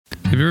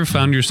you ever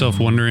found yourself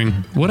wondering,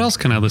 what else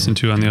can I listen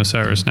to on the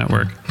Osiris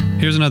Network?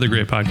 Here's another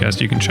great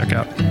podcast you can check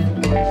out.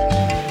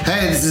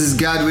 Hey, this is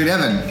Godwin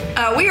Evan.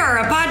 We are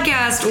a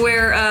podcast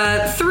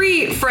where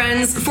three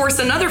friends force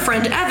another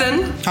friend,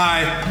 Evan,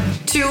 Hi.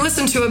 to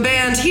listen to a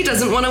band he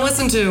doesn't want to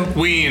listen to.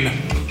 Ween.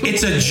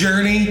 It's a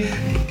journey.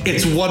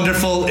 It's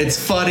wonderful. It's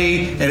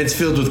funny, and it's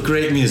filled with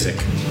great music.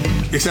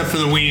 Except for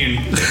the Ween.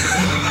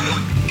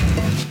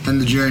 And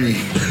the journey.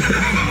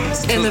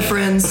 And the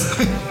friends.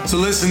 So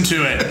listen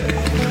to it.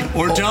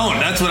 Or don't.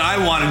 That's what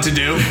I wanted to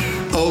do.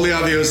 Only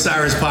on the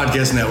Osiris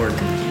Podcast Network.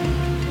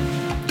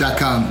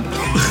 .com.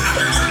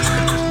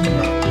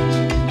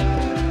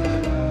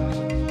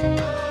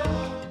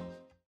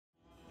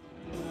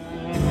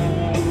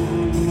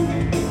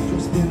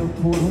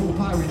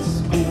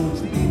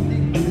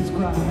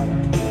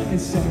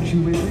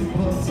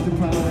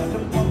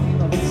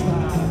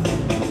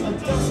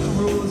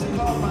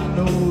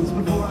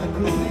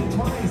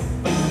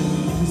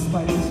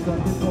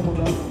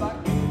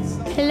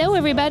 Hello,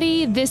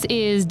 everybody. This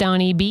is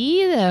Donnie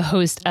B, the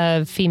host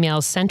of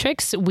Female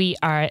Centrics. We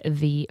are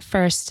the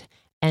first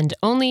and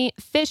only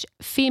Fish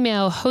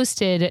female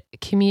hosted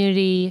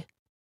community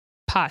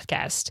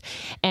podcast.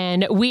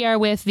 And we are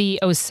with the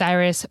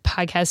Osiris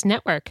Podcast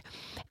Network.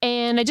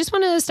 And I just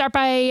want to start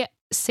by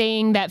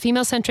saying that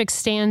Female Centric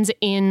stands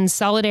in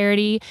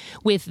solidarity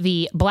with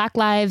the Black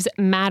Lives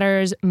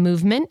Matters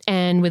movement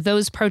and with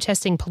those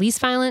protesting police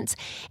violence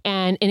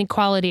and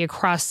inequality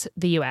across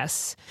the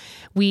U.S.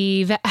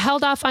 We've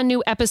held off on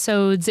new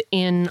episodes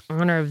in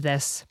honor of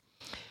this.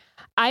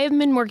 I have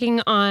been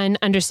working on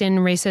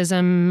understanding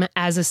racism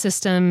as a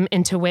system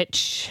into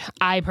which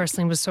I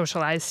personally was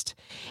socialized.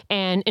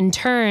 And in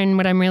turn,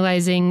 what I'm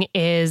realizing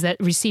is that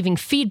receiving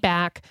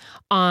feedback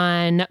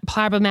on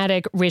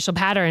problematic racial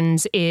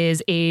patterns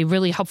is a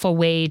really helpful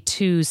way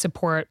to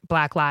support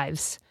Black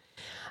lives.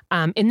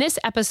 In this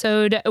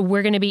episode,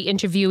 we're going to be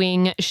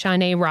interviewing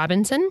Shanae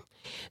Robinson,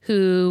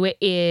 who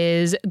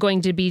is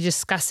going to be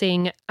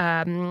discussing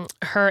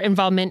her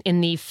involvement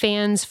in the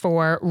Fans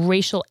for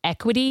Racial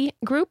Equity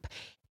group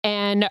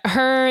and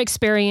her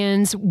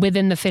experience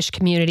within the Fish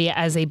community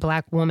as a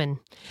Black woman.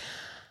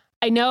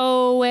 I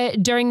know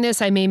during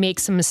this I may make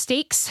some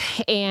mistakes,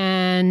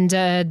 and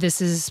this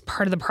is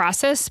part of the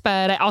process,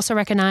 but I also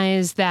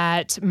recognize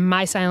that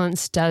my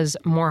silence does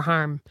more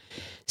harm.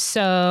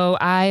 So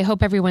I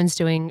hope everyone's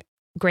doing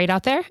great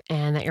out there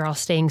and that you're all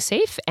staying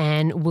safe,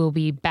 and we'll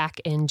be back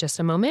in just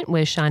a moment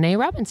with Shanae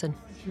Robinson.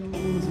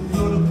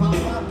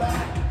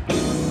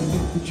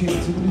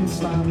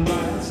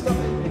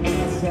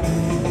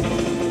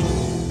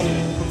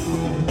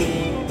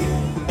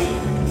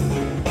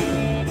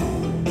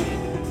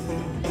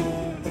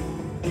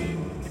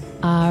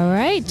 All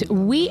right,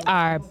 we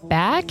are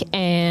back,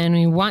 and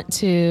we want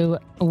to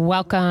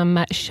welcome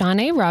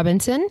Shanae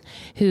Robinson,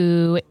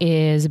 who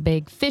is a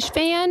big Fish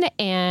fan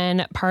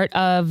and part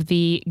of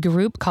the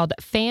group called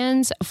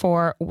Fans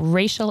for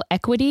Racial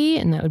Equity,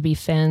 and that would be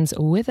fans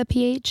with a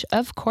PH,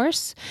 of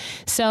course.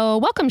 So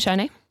welcome,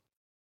 Shanae.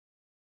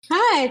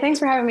 Hi, thanks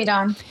for having me,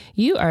 Dawn.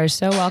 You are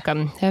so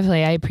welcome.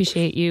 Definitely, I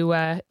appreciate you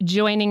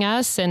joining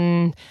us,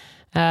 and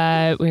we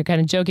were kind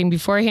of joking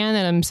beforehand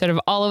that I'm sort of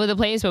all over the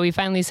place, but we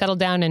finally settled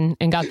down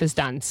and got this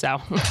done. So,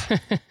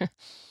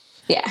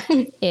 yeah.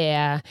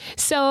 Yeah.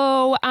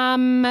 So,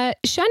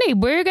 Shanae,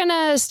 we're going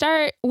to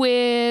start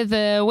with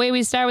the way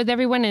we start with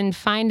everyone and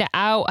find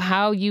out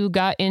how you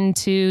got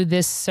into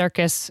this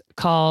circus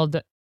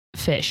called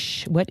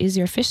Fish. What is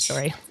your Fish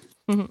story?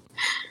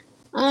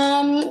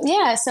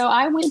 Yeah, so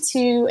I went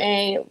to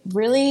a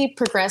really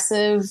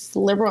progressive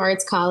liberal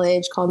arts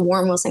college called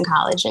Warren Wilson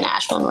College in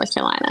Asheville, North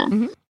Carolina.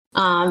 Mm-hmm.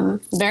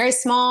 Very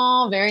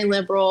small, very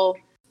liberal,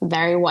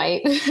 very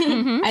white.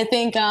 Mm-hmm. I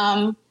think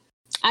out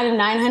of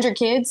 900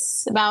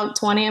 kids, about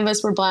 20 of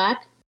us were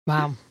Black.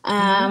 Wow.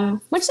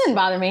 Which didn't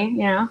bother me,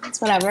 you know,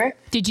 it's whatever.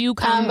 Did you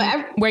come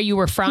where you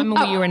were from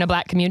when you were in a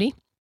Black community?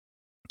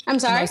 I'm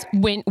sorry?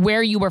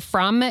 Where you were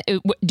from,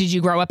 did you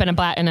grow up in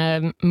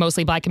a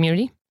mostly Black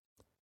community?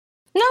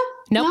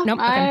 No. Okay.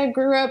 I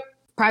grew up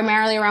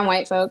primarily around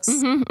white folks.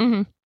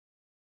 Mm-hmm,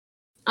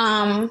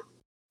 mm-hmm.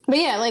 But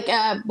yeah, like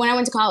when I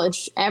went to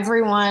college,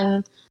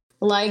 everyone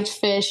liked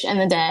Fish and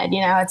the Dead.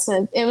 You know,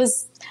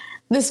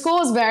 the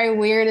school is very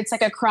weird. It's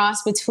like a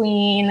cross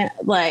between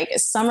like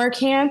summer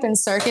camp and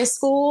circus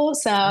school.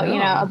 So, you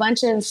know, a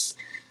bunch of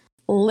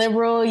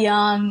liberal,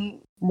 young,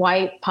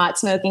 white, pot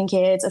smoking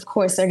kids. Of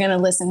course, they're going to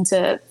listen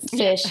to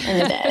Fish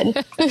and the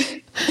Dead.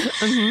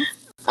 Mm-hmm.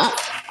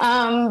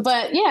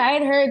 But yeah, I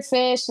had heard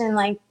Fish and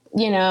like,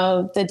 you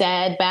know, the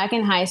Dead back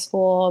in high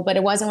school, but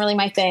it wasn't really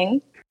my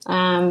thing.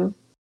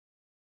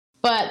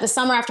 But the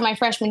summer after my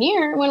freshman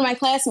year, one of my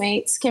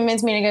classmates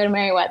convinced me to go to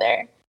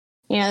Merriweather.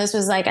 You know, this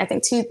was like, I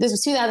think this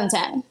was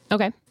 2010.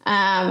 Okay.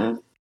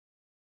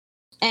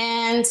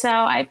 And so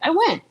I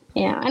went,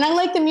 you know, and I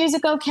liked the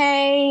music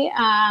okay.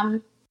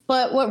 But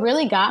But what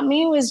really got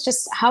me was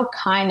just how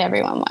kind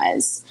everyone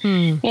was.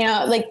 You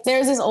know, like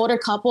there's this older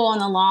couple on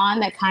the lawn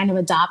that kind of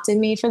adopted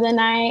me for the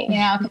night. You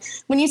know,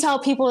 when you tell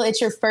people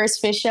it's your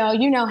first Phish show,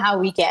 you know how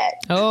we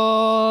get.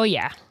 Oh,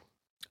 yeah.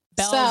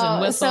 Bells and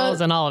whistles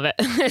and all of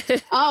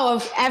it.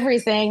 Of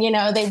everything. You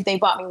know, they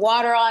bought me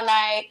water all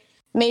night,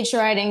 made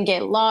sure I didn't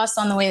get lost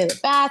on the way to the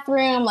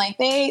bathroom. Like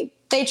they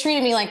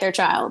treated me like their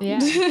child,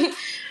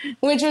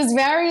 which was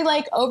very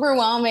like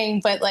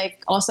overwhelming, but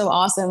like also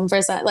awesome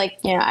for some, like,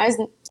 you know, I was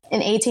an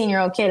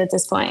 18-year-old kid at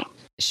this point.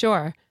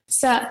 Sure.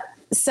 So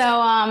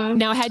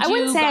now, had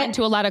you gone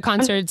to a lot of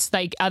concerts,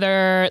 like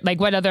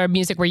what other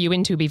music were you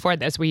into before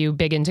this? Were you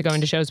big into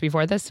going to shows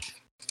before this?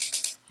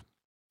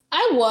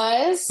 I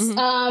was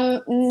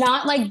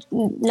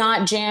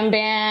not jam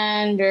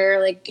band or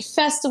like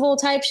festival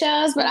type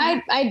shows, but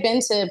I'd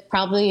been to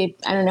probably,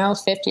 I don't know,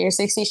 50 or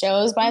 60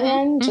 shows by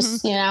then.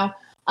 Just, you know,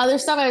 other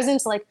stuff. I was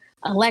into like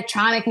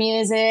electronic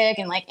music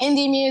and like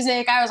indie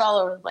music. I was all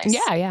over the place.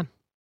 Yeah.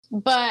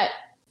 But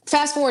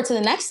fast forward to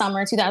the next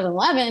summer,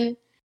 2011,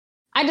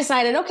 I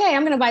decided, okay,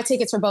 I'm going to buy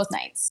tickets for both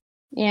nights.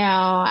 You know,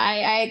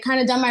 I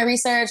kind of done my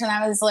research and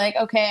I was like,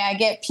 okay, I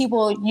get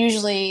people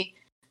usually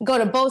go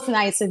to both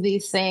nights of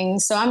these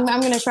things. So I'm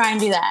going to try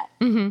and do that.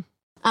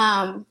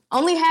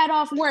 Only had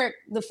off work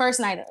the first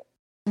night.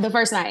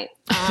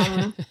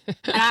 And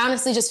I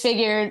honestly just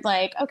figured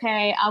like,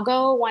 okay, I'll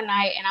go one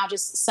night and I'll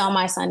just sell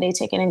my Sunday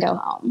ticket and go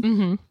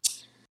home.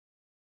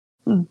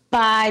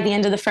 By the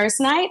end of the first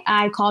night,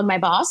 I called my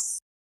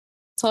boss,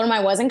 told him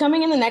I wasn't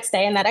coming in the next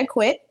day and that I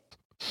quit.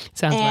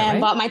 Sounds and about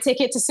right. Bought my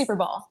ticket to Super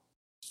Bowl.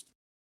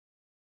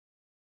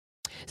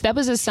 So that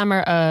was the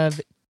summer of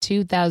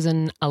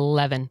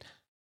 2011.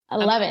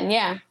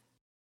 Yeah.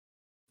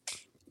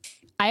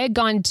 I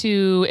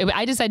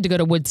decided to go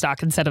to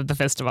Woodstock instead of the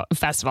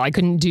festival. I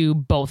couldn't do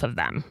both of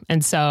them.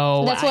 And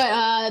so that's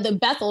what the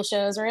Bethel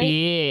shows, right?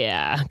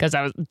 Yeah. Cause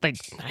I was like,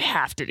 I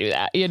have to do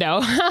that, you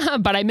know,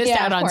 but I missed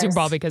out on Super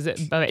Bowl because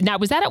now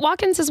was that at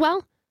Watkins as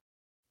well?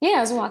 Yeah,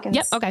 it was Watkins.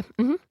 Yep. Okay.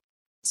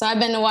 So I've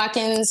been to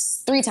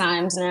Watkins 3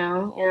 times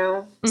now, you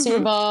know, Super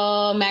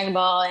Bowl, Magna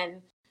Ball,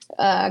 and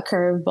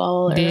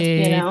Curveball,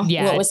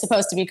 or what was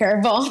supposed to be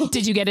Curveball.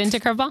 Did you get into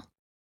Curveball?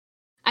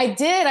 I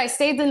did. I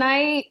stayed the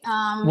night.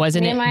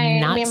 Wasn't me it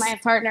and me and my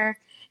partner.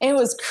 It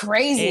was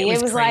crazy.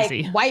 It was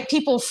crazy. Like white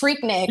people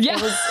Freaknik. Yeah.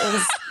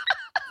 It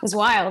was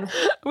wild.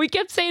 We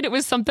kept saying it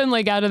was something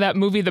like out of that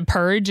movie The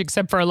Purge,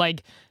 except for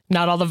like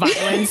not all the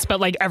violence,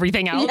 but like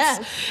everything else.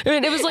 Yeah.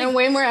 And it was like and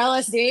way more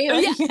LSD.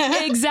 Like,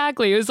 yeah,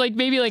 exactly. It was like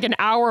maybe like an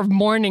hour of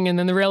mourning, and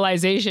then the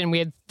realization we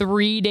had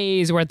 3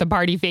 days worth of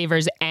party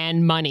favors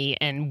and money,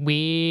 and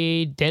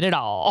we did it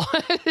all.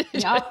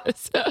 Yep.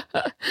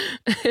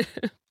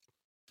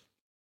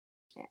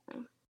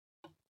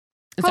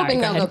 Sorry,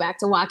 Hoping they'll go back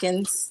to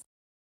Watkins.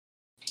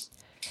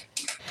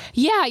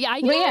 Yeah.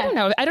 I don't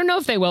know. I don't know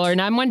if they will or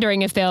not. I'm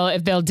wondering if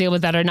they'll deal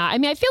with that or not. I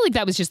mean, I feel like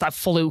that was just a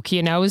fluke,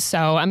 you know.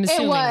 So I'm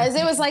assuming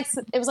it was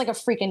like a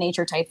freak of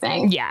nature type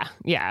thing.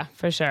 Yeah,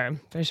 for sure.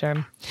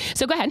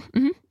 So go ahead.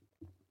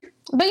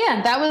 But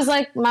yeah, that's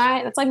like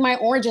my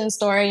origin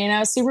story. You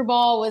know, Super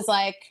Bowl was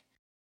like,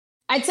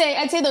 I'd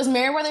say those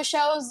Merriweather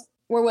shows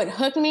were what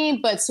hooked me,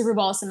 but Super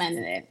Bowl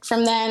cemented it.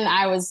 From then,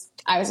 I was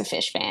a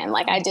Phish fan.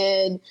 Like I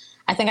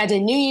think I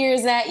did New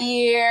Year's that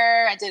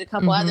year. I did a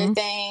couple other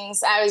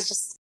things. I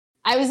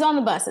was on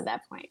the bus at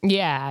that point.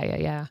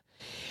 Yeah.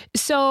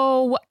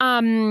 So,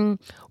 when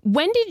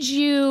did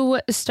you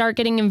start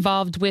getting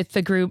involved with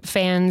the group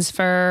Fans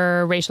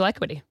for Racial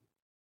Equity?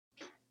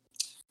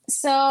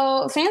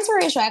 So, Fans for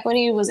Racial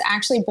Equity was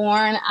actually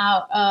born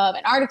out of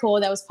an article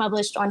that was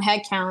published on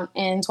Headcount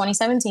in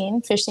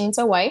 2017, Phish Seen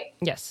So White.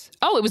 Yes.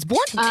 Oh, it was born.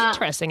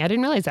 Interesting. I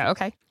didn't realize that.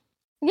 Okay.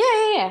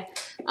 Yeah.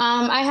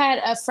 I had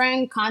a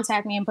friend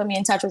contact me and put me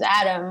in touch with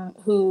Adam,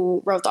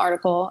 who wrote the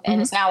article and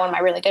is now one of my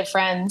really good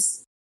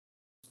friends.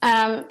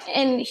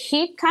 And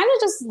he kind of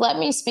just let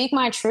me speak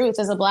my truth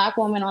as a Black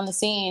woman on the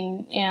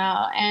scene, you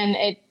know, and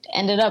it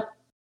ended up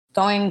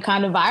going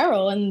kind of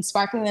viral and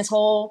sparking this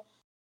whole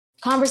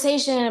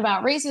conversation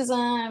about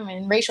racism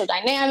and racial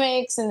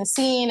dynamics in the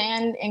scene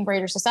and in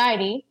greater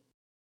society.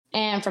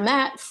 And from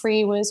that,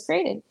 Free was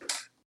created.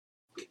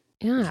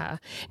 Yeah.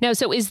 Now,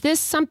 so is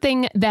this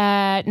something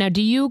that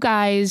do you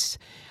guys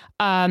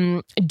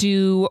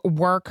do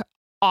work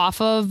off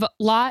of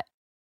Lot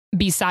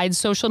besides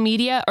social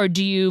media, or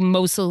do you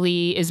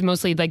mostly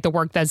like the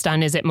work that's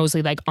done? Is it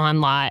mostly like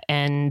on Lot,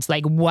 and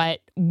like what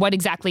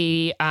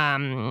exactly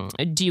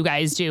do you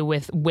guys do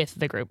with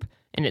the group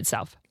in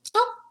itself?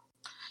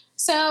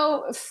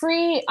 So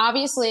Free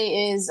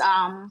obviously is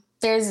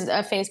there's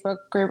a Facebook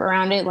group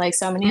around it, like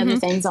so many other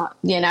things,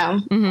 you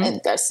know,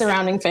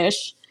 surrounding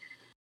Phish.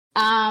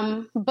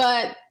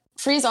 But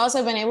Free's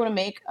also been able to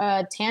make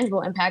a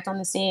tangible impact on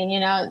the scene. You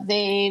know,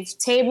 they've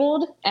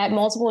tabled at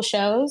multiple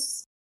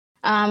shows,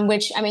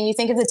 which, I mean, you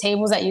think of the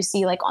tables that you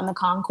see like on the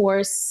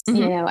concourse,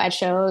 you know, at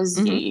shows,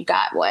 you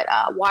got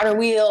Water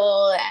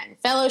Wheel and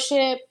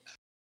Fellowship.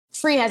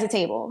 Free has a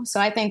table. So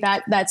I think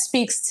that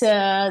speaks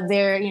to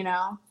their, you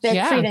know,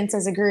 their credence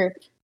as a group.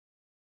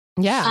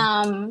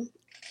 Yeah.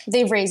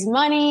 they've raised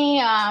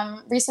money.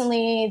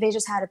 Recently, they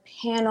just had a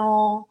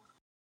panel.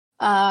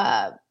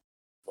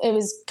 It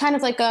was kind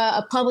of like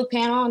a public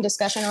panel and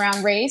discussion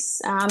around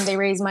race. They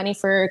raised money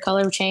for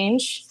Color of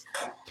Change.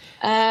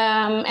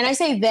 And I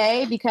say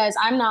they because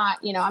I'm not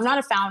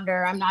a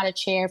founder. I'm not a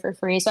chair for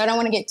free. So I don't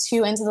want to get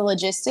too into the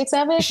logistics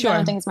of it. Sure. I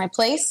don't think it's my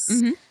place.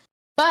 Mm-hmm.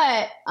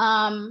 But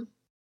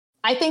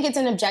I think it's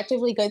an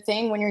objectively good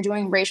thing when you're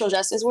doing racial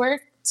justice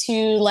work to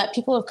let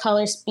people of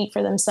color speak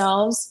for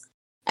themselves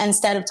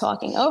instead of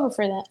talking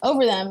over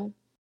them,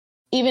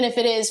 even if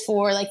it is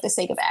for like the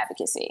sake of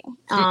advocacy.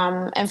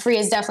 And Free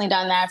has definitely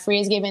done that. Free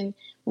has given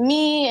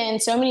me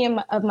and so many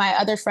of my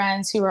other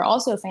friends who are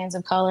also fans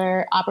of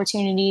color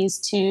opportunities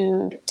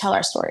to tell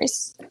our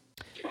stories.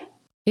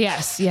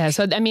 Yes. Yeah.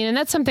 So, I mean, and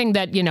that's something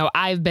that,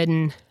 I've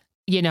been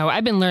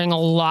learning a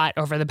lot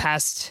over the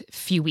past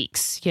few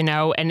weeks,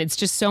 and it's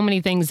just so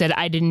many things that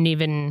I didn't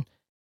even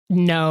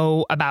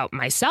know about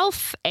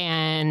myself.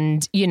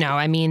 And,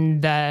 I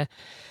mean, the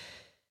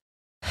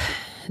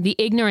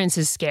ignorance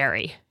is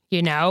scary,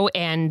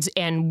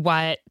 and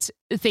what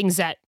things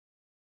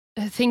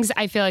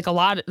I feel like a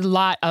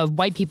lot of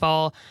white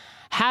people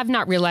have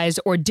not realized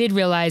or did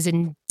realize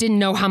and didn't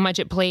know how much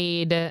it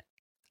played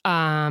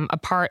a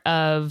part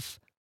of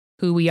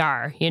who we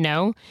are,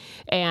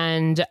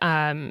 and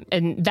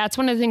that's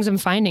one of the things I'm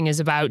finding is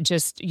about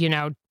just,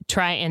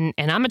 try and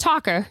I'm a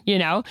talker,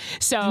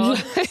 so,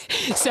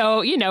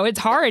 so, it's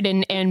hard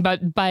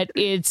but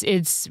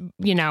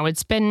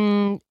it's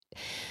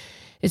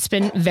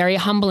been very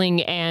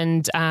humbling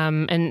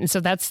and so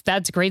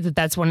that's great that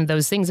that's one of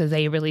those things that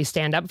they really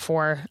stand up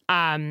for.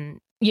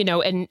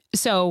 And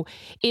so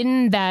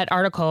in that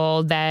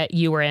article that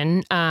you were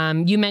in,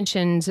 you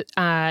mentioned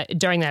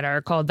during that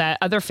article that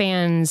other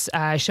fans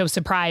show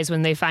surprise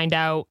when they find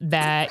out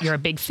that you're a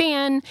big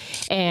fan,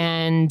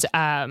 and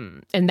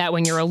that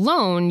when you're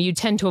alone, you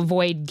tend to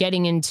avoid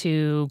getting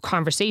into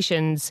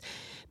conversations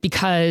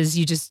because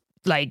you just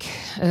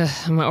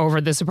I'm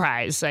over the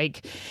surprise.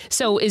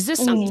 So is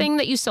this something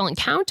that you still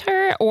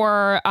encounter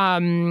or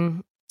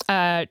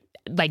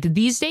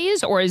these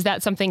days, or is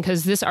that something,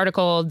 because this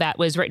article that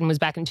was written was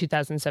back in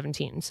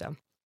 2017. So.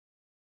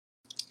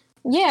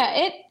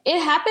 Yeah, it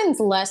happens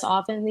less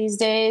often these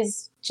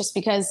days just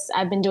because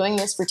I've been doing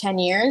this for 10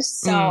 years.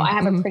 So I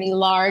have a pretty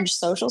large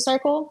social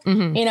circle.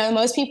 Mm-hmm.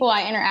 Most people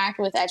I interact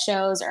with at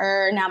shows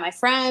are now my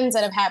friends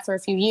that I've had for a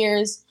few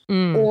years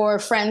or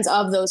friends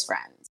of those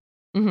friends.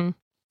 Mm-hmm.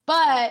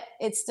 But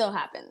it still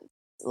happens.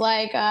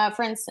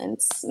 For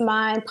instance,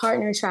 my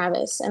partner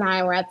Travis and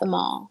I were at the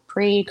mall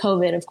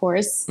pre-COVID, of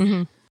course.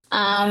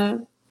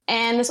 Mm-hmm.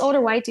 And this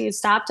older white dude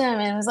stopped him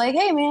and was like,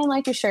 "Hey man,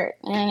 like your shirt."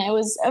 And it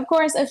was, of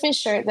course, a Fish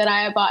shirt that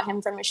I bought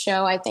him from a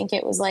show. I think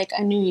it was like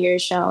a New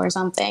Year's show or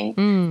something.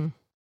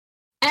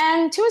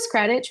 And to his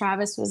credit,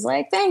 Travis was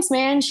like, "Thanks,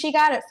 man. She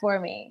got it for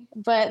me."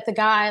 But the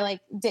guy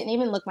didn't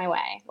even look my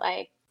way.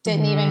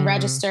 Didn't even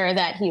register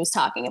that he was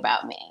talking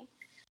about me.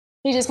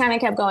 He just kind of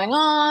kept going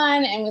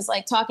on and was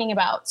talking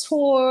about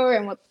tour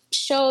and what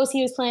shows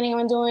he was planning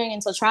on doing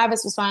until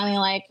Travis was finally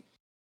like,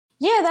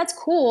 "Yeah, that's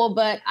cool,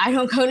 but I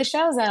don't go to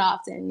shows that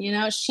often.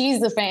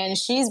 She's the fan.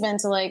 She's been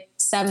to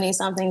 70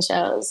 something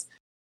shows."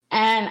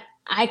 And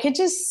I could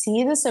just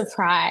see the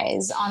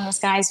surprise on this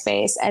guy's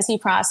face as he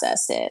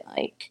processed it.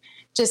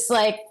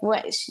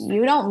 What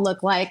you don't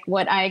look like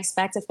what I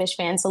expect a Fish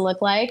fan to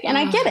look like. And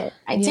I get it.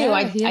 I do.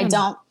 I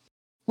don't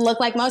look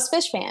like most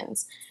Fish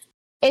fans.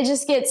 It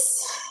just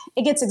gets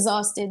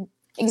exhausting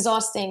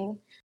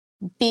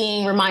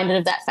being reminded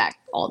of that fact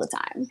all the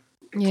time.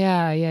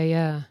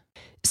 Yeah.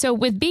 So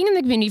with being in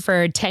the community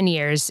for 10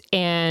 years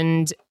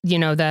and,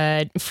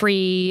 the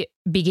Free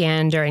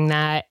began during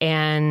that,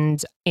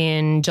 and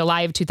in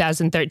July of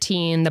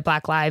 2013, the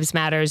Black Lives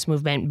Matters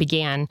movement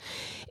began.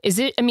 Is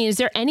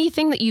there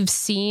anything that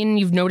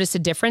you've noticed a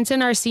difference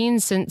in our scene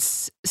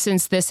since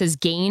this has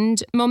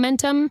gained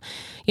momentum?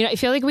 I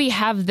feel like we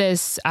have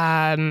this,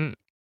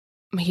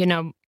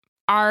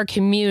 our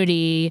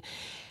community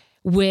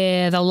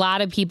with a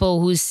lot of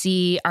people who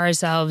see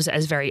ourselves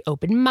as very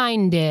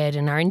open-minded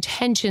and our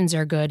intentions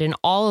are good and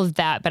all of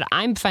that. But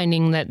I'm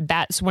finding that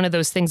that's one of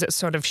those things that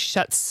sort of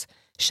shuts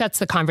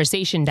the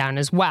conversation down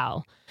as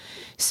well.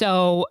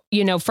 So,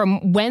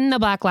 from when the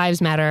Black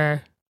Lives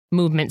Matter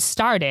movement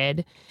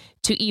started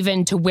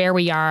to where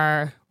we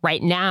are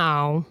right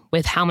now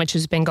with how much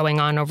has been going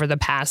on over the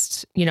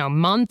past,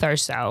 month or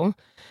so,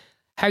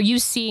 are you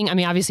seeing,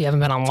 obviously you haven't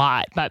been on a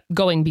lot, but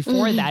going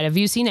before that, have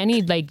you seen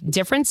any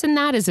difference in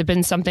that? Has it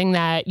been something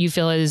that you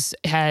feel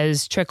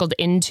has trickled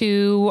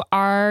into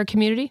our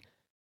community?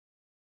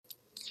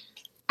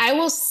 I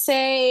will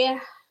say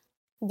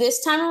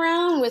this time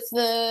around with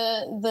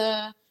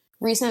the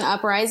recent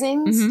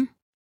uprisings,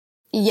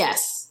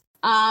 yes.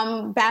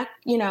 Back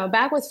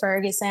with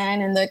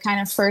Ferguson and the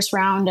kind of first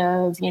round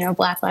of,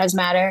 Black Lives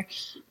Matter,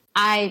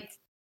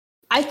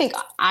 I think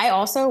I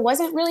also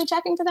wasn't really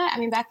checking for that.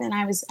 Back then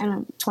I was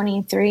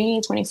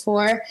 23,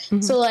 24.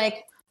 Mm-hmm. So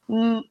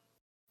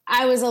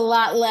I was a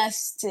lot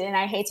less, and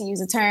I hate to use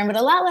the term, but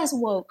a lot less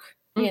woke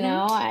You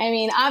know, I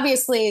mean,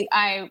 obviously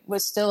I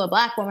was still a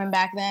Black woman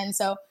back then.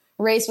 So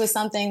race was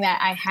something that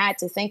I had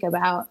to think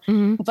about,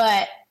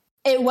 but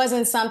it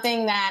wasn't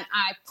something that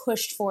I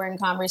pushed for in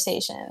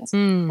conversations.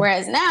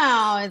 Whereas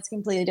now it's a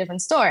completely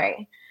different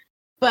story.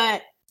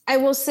 But I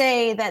will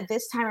say that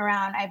this time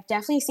around, I've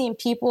definitely seen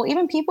people,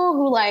 even people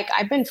who like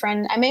I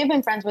may have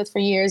been friends with for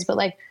years, but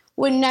like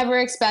would never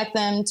expect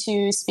them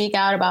to speak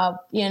out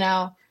about, you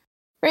know,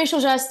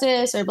 racial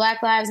justice or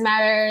Black Lives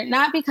Matter,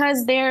 not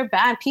because they're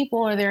bad people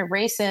or they're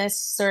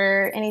racists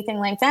or anything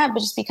like that,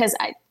 but just because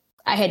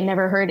I had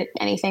never heard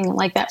anything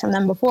like that from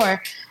them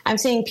before. I'm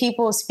seeing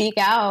people speak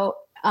out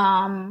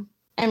and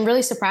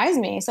really surprise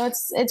me. So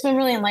it's been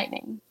really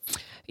enlightening.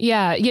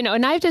 Yeah, you know,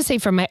 and I have to say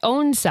for my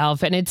own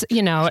self, and it's,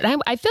 you know,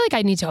 and I feel like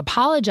I need to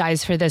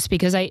apologize for this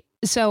because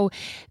so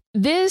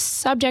this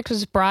subject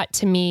was brought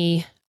to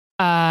me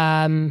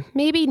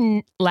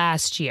maybe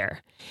last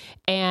year,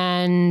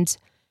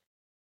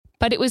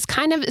 but it was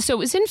kind of, so it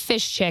was in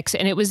Fish Chicks,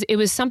 and it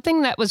was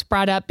something that was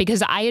brought up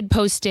because I had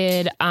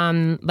posted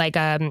like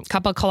a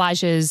couple of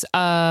collages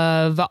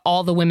of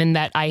all the women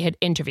that I had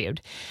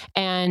interviewed,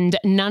 and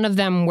none of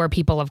them were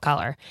people of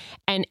color.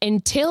 And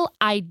until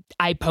I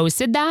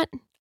posted that,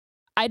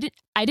 I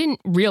didn't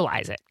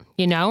realize it,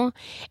 you know,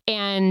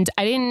 and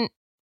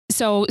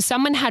so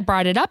someone had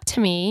brought it up to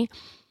me,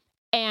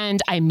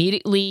 and I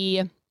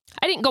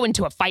didn't go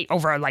into a fight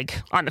over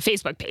like on the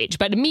Facebook page,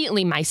 but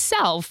immediately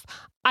myself,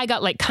 I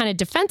got like kind of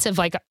defensive.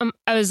 Like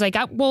I was like,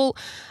 well,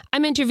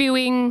 I'm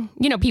interviewing,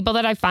 you know, people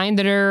that I find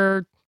that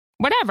are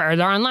whatever.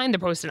 They're online, they're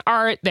posting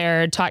art,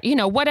 they're talking, you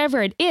know,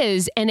 whatever it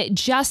is. And it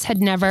just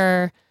had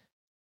never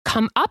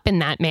come up in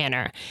that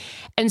manner.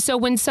 And so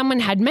when someone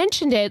had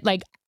mentioned it,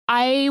 like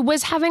I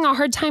was having a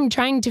hard time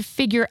trying to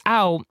figure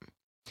out,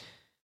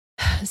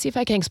 see if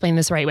I can explain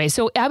this the right way.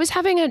 So I was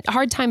having a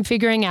hard time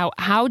figuring out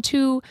how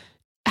to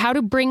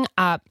bring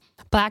up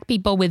Black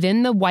people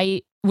within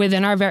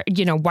our,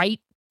 you know, white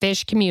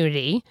fish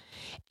community,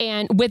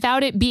 and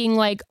without it being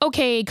like,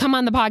 okay, come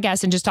on the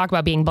podcast and just talk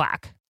about being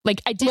Black.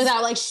 Like I did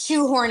without like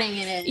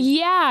shoehorning it in.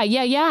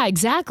 Yeah.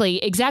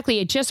 Exactly.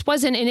 It just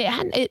wasn't,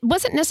 and it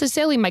wasn't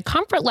necessarily my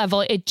comfort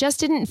level. It just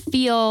didn't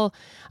feel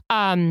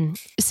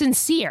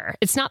sincere.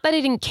 It's not that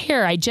I didn't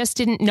care. I just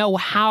didn't know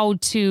how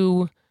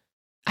to,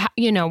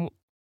 you know,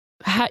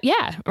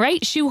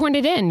 shoehorn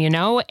it in, you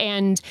know,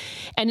 and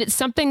it's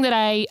something that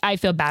I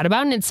feel bad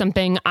about. And it's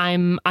something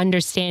I'm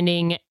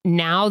understanding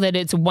now that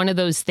it's one of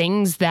those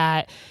things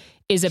that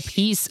is a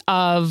piece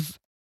of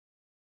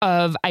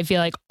I feel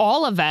like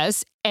all of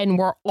us, and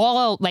we're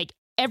all like,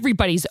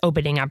 everybody's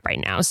opening up right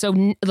now.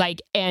 So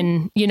like,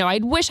 and you know, I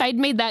wish I'd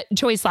made that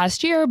choice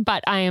last year,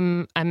 but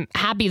I'm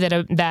happy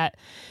that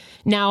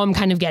now I'm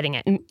kind of getting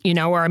it, you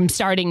know, or I'm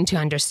starting to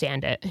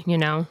understand it, you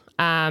know?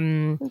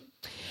 And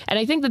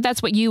I think that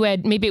that's what you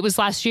had, maybe it was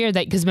last year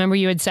because remember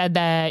you had said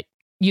that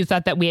you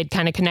thought that we had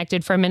kind of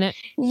connected for a minute.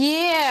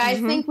 Yeah, I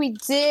think we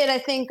did. I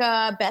think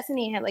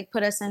Bethany had like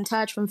put us in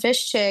touch from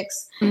Fish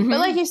Chicks. But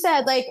like you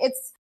said, like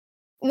it's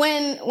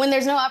when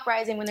there's no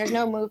uprising, when there's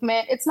no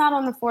movement, it's not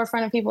on the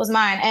forefront of people's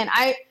mind. And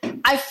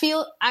I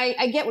feel,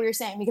 I get what you're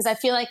saying, because I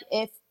feel like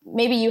if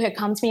maybe you had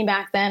come to me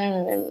back then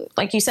and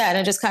like you said,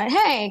 and just kind of,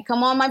 hey,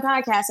 come on my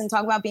podcast and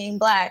talk about being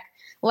Black.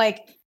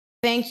 Like,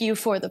 thank you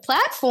for the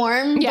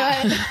platform.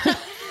 Yeah.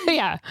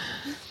 But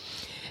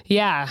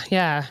Yeah,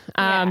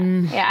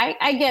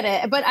 I get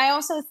it. But I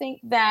also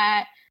think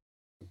that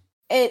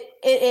it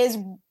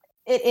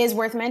is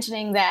worth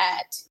mentioning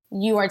that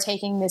you are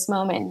taking this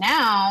moment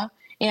now.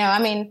 You know, I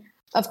mean,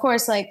 of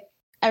course, like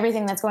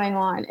everything that's going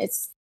on,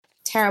 it's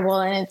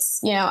terrible. And it's,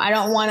 you know, I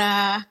don't want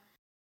to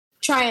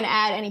try and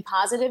add any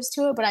positives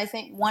to it. But I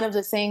think one of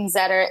the things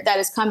that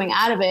is coming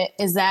out of it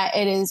is that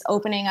it is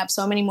opening up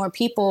so many more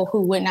people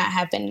who would not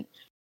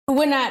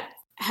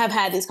have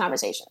had these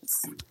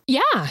conversations.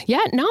 Yeah.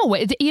 No,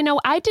 you know,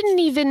 I didn't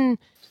even,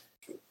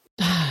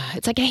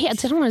 it's like, hey, I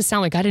don't want to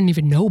sound like I didn't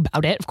even know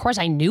about it. Of course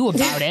I knew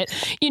about it,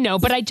 you know,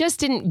 but I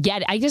just didn't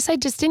get it. I just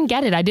didn't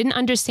get it. I didn't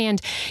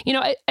understand, you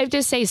know, I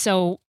just say,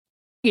 so,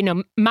 you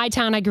know, my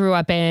town I grew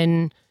up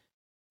in,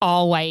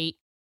 all white.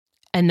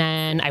 And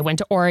then I went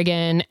to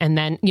Oregon, and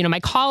then, you know, my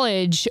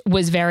college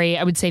was very,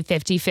 I would say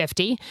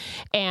 50-50.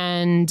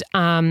 And,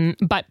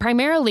 but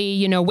primarily,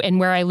 you know, and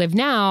where I live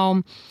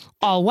now,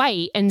 all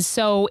white. And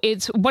so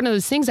it's one of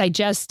those things I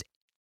just,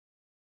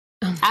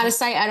 out of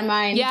sight, out of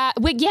mind. Yeah.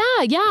 Well,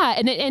 yeah.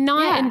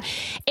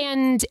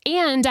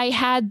 And I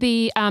had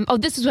the,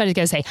 this is what I was going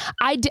to say.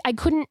 I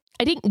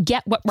didn't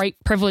get what white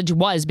privilege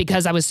was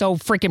because I was so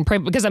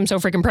freaking because I'm so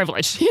freaking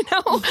privileged, you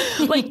know,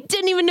 like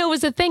didn't even know it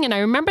was a thing. And I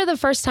remember the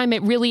first time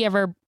it really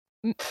ever,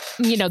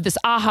 you know, this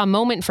aha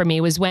moment for me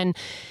was when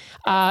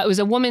it was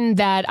a woman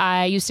that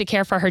I used to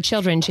care for her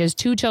children. She has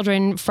two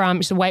children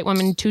she's a white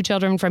woman, two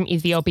children from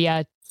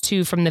Ethiopia,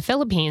 two from the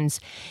Philippines.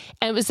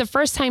 And it was the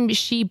first time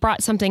she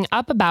brought something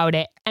up about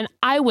it. And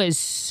I was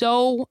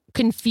so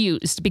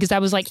confused because I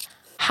was like,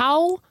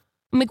 I'm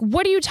like,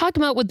 what are you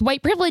talking about with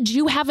white privilege?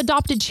 You have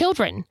adopted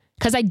children.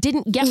 because I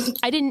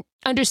didn't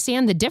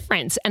understand the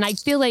difference. And I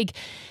feel like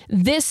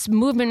this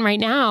movement right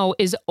now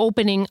is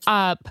opening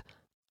up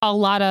a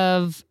lot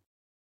of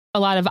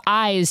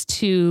eyes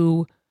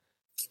to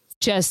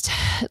just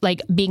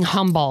like being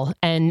humble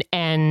and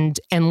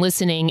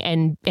listening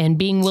and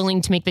being willing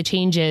to make the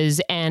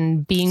changes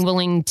and being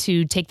willing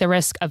to take the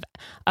risk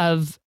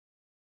of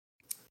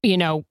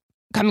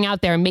coming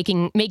out there and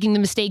making the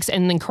mistakes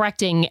and then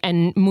correcting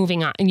and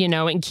moving on,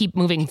 and keep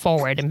moving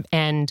forward.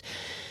 And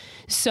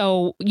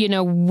so,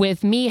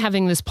 with me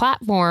having this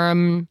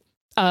platform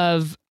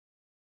of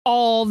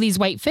all these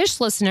White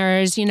Fish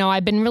listeners,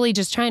 I've been really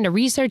just trying to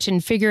research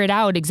and figure it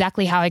out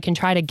exactly how I can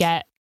try to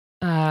get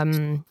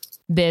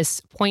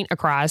this point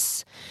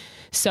across.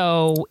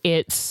 So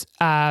it's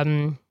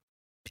so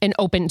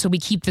we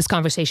keep this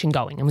conversation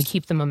going and we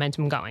keep the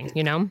momentum going,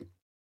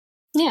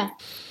 Yeah.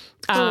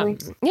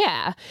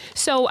 Yeah.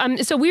 So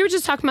we were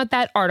just talking about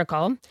that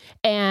article,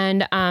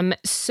 and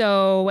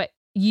so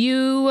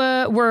you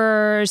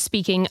were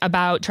speaking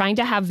about trying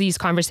to have these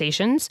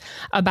conversations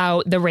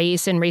about the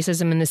race and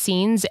racism in the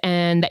scenes,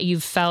 and that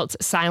you've felt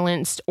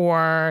silenced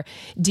or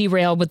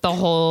derailed with the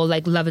whole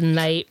like love and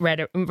light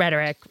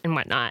rhetoric and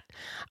whatnot.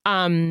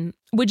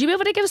 Would you be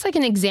able to give us like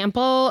an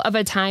example of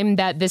a time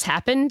that this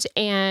happened?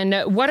 And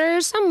what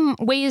are some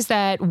ways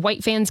that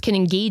white fans can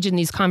engage in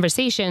these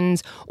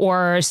conversations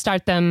or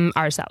start them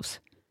ourselves?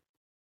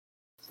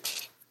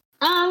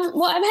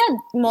 Well, I've had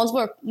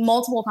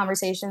multiple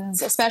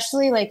conversations,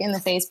 especially like in the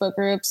Facebook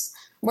groups,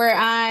 where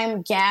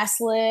I'm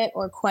gaslit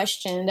or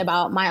questioned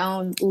about my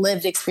own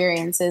lived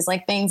experiences,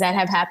 like things that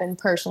have happened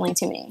personally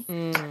to me.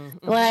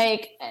 Mm-hmm.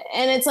 Like,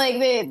 and it's like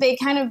they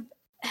kind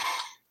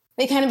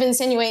of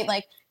insinuate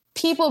like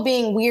people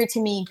being weird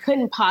to me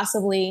couldn't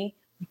possibly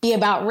be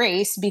about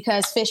race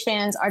because Fish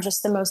fans are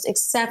just the most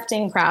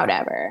accepting crowd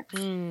ever.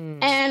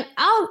 And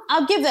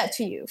I'll give that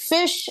to you.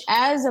 Fish,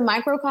 as a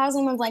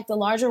microcosm of like the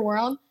larger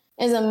world,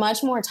 is a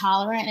much more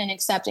tolerant and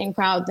accepting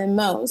crowd than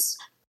most.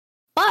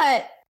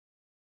 But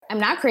I'm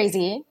not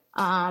crazy.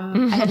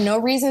 I have no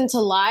reason to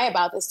lie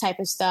about this type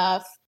of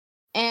stuff.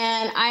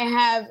 And I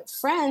have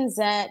friends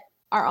that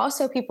are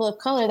also people of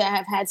color that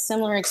have had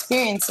similar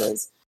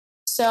experiences.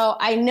 So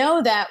I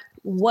know that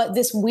what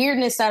this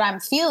weirdness that I'm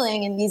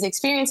feeling and these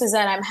experiences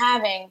that I'm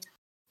having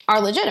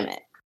are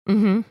legitimate.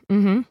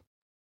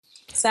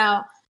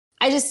 So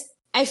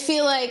I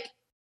feel like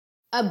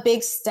a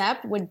big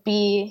step would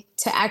be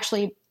to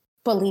actually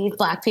believe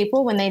Black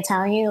people when they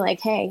tell you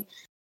like, hey,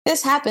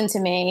 this happened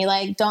to me.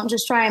 Like, don't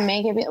just try and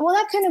make it be, well,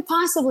 that couldn't have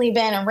possibly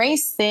been a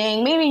race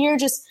thing. Maybe you're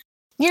just,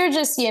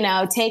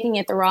 taking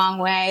it the wrong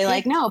way.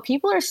 Like, no,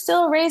 people are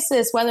still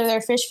racist, whether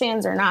they're Fish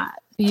fans or not.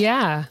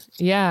 Yeah,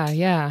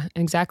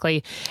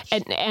 exactly.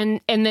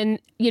 And then,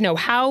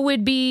 how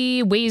would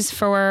be ways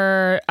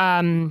for,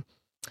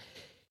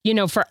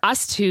 for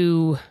us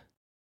to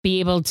be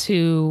able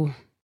to,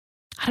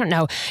 I don't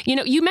know,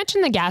 you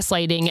mentioned the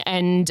gaslighting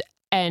and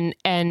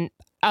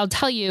I'll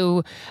tell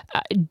you,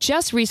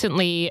 just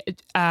recently,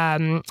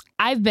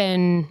 I've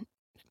been,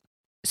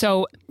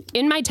 so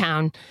in my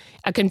town,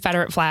 a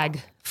Confederate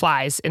flag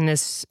flies in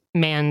this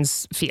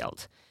man's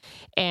field.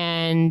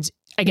 And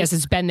I guess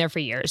it's been there for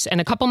years. And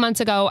a couple months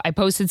ago, I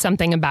posted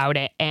something about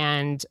it.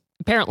 And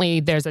apparently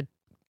there's a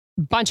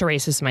bunch of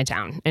racists in my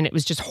town. And it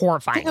was just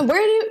horrifying. Where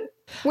do you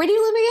live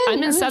again?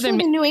 I'm in southern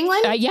New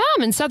England? Yeah,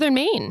 I'm in southern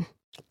Maine.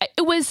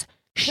 It was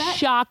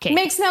shocking.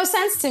 Makes no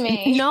sense to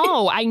me.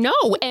 No, I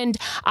know. And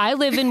I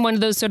live in one of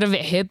those sort of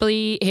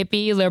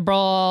hippie,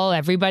 liberal,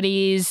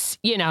 everybody's,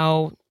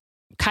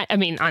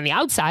 on the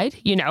outside,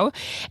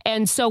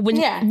 And so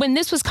when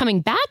this was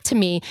coming back to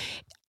me,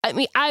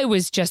 I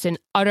was just in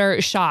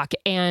utter shock.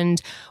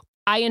 And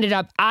I ended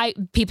up,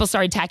 people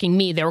started attacking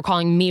me. They were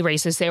calling me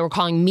racist. They were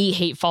calling me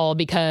hateful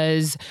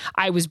because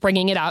I was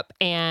bringing it up.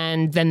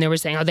 And then they were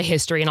saying, the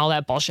history and all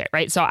that bullshit,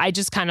 right? So I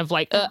just kind of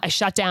like, I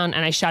shut down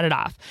and I shut it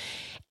off.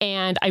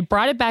 And I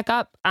brought it back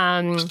up.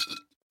 I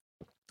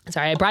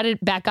brought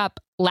it back up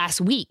last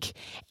week.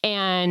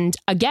 And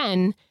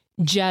again,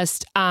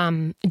 just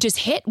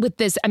hit with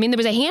this. I mean, there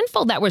was a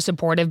handful that were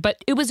supportive, but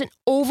it was an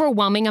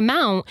overwhelming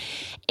amount.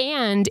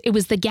 And it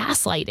was the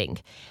gaslighting.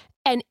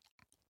 And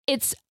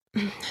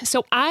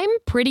so I'm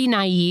pretty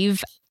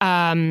naive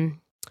when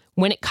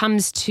it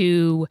comes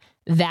to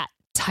that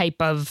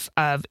type of,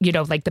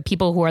 like the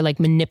people who are like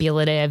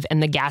manipulative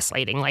and the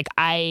gaslighting. Like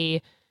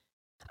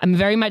I'm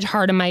very much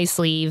hard on my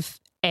sleeve,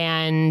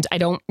 and I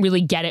don't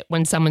really get it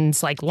when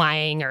someone's like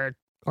lying or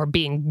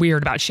being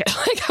weird about shit.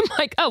 Like, I'm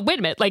like, oh, wait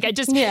a minute. Like,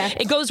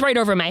 it goes right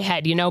over my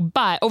head,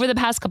 But over the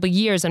past couple of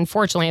years,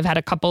 unfortunately, I've had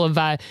a couple of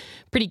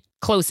pretty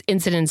close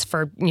incidents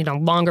for,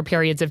 longer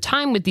periods of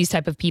time with these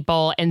type of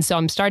people. And so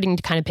I'm starting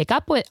to kind of pick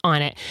up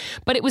on it.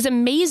 But it was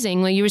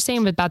amazing, like you were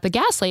saying about the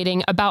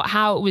gaslighting, about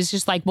how it was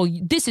just like, well,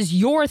 this is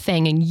your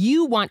thing and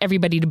you want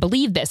everybody to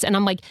believe this. And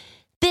I'm like,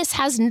 this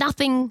has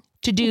nothing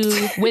to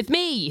do with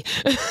me.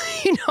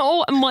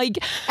 I'm like,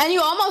 and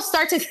you almost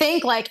start to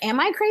think like, am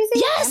I crazy?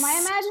 Yes. Am I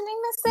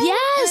imagining this thing?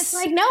 Yes. And it's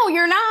like, no,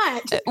 you're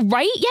not.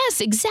 Right?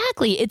 Yes,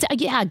 exactly. It's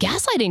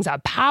gaslighting's a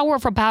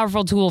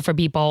powerful tool for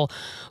people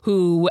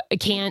who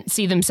can't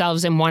see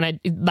themselves and want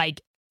to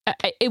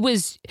it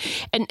was,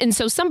 and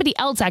so somebody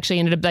else actually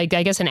ended up, like,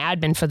 I guess an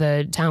admin for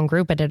the town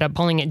group ended up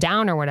pulling it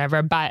down or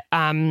whatever. But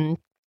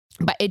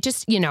it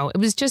just, it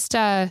was just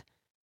a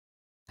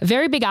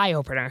very big eye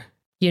opener,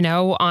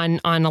 on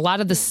a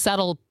lot of the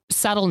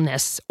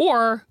subtleness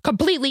or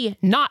completely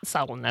not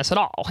subtleness at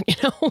all.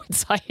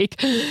 It's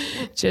like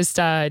just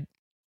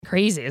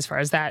crazy as far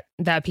as that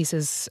piece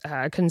is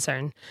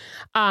concerned.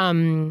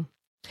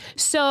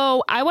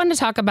 So I want to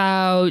talk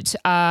about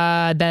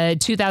the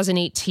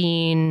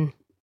 2018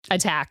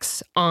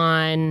 attacks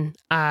on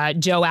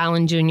Joe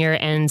Allen Jr.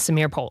 and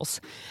Samir Poles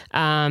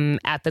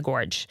at the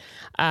Gorge.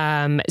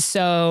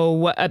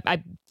 So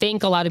I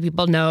think a lot of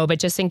people know, but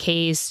just in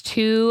case,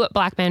 2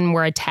 black men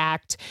were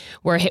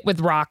hit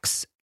with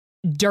rocks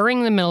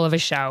during the middle of a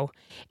show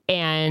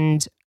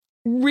and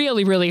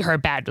really, really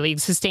hurt badly,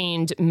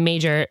 sustained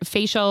major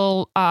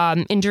facial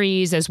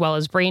injuries as well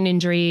as brain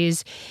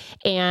injuries.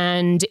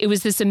 And it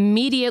was this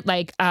immediate,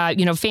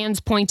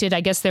 fans pointed,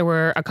 I guess there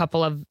were a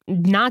couple of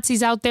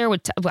Nazis out there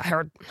with,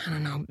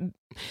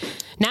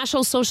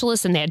 National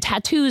Socialists, and they had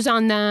tattoos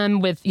on them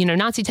with,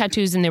 Nazi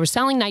tattoos, and they were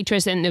selling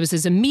nitrous. And there was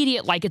this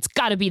immediate, it's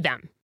got to be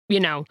them,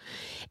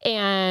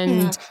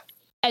 and...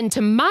 And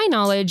to my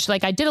knowledge,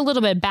 I did a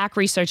little bit of back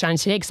research on it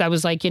today because I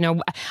was like,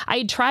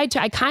 I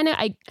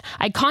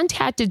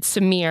contacted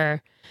Samir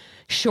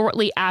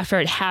shortly after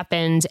it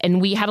happened and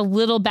we had a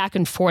little back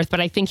and forth, but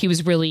I think he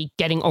was really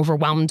getting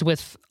overwhelmed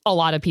with a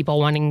lot of people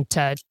wanting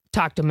to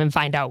talk to him and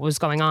find out what was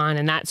going on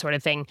and that sort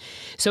of thing.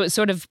 So it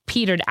sort of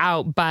petered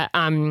out. But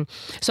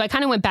so I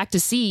kind of went back to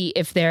see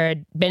if there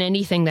had been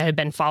anything that had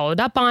been followed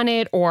up on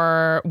it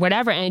or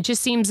whatever. And it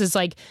just seems as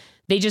like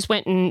they just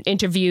went and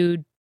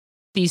interviewed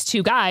these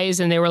 2 guys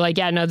and they were like,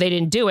 yeah, no, they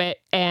didn't do it.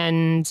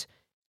 And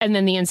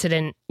then the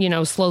incident,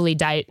 slowly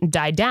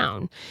died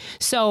down.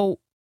 So,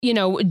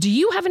 do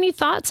you have any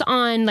thoughts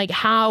on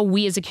how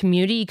we as a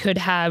community could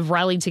have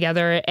rallied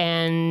together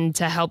and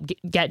to help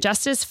get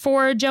justice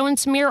for Joe and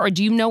Samir? Or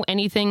do you know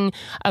anything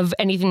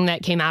that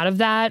came out of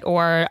that?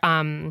 Or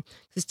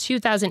it's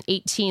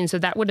 2018. So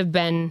that would have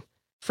been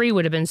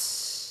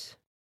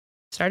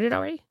started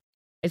already?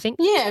 I think.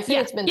 Yeah, I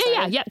think it's been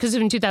started. Yeah, because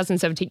in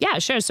 2017. Yeah,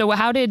 sure. So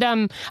how did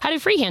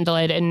Free handle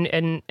it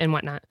and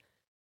whatnot?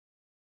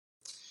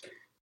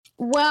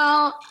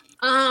 Well,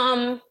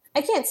 I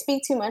can't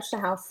speak too much to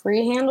how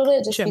Free handled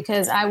it, just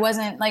because I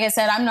wasn't, like I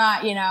said, I'm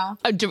not,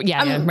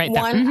 right.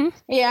 One,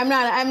 I'm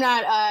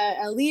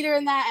not a leader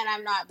in that, and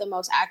I'm not the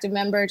most active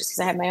member, just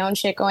because I have my own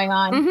shit going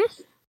on.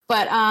 Mm-hmm.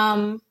 But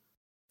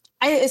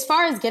as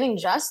far as getting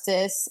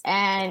justice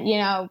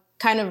and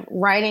kind of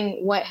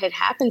writing what had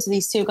happened to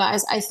these 2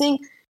 guys, I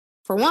think,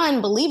 for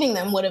one, believing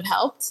them would have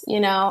helped.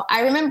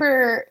 I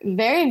remember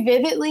very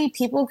vividly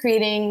people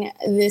creating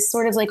this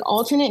sort of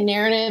alternate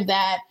narrative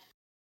that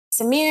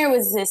Samir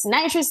was this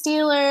nitrous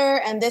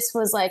dealer and this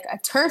was a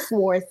turf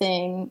war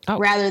thing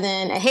rather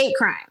than a hate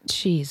crime.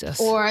 Jesus.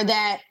 Or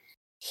that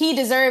he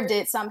deserved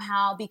it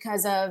somehow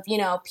because of,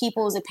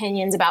 people's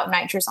opinions about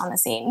nitrous on the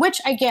scene, which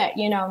I get,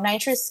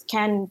 nitrous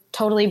can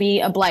totally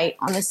be a blight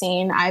on the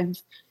scene.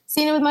 I've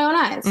seen it with my own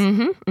eyes.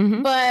 Mm-hmm,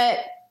 mm-hmm. But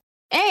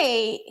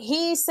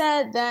he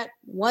said that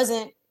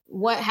wasn't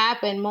what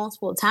happened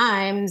multiple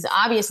times.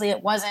 Obviously,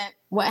 it wasn't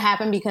what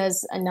happened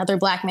because another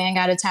black man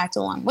got attacked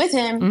along with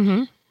him.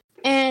 Mm-hmm.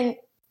 And even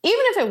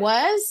if it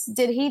was,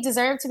 did he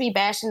deserve to be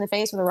bashed in the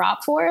face with a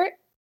rock for it?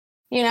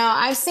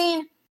 I've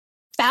seen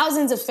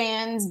thousands of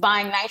fans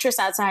buying nitrous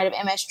outside of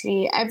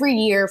MSG every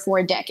year for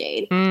a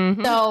decade.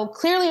 Mm-hmm. So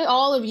clearly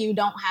all of you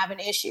don't have an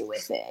issue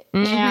with it,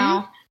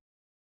 Mm-hmm.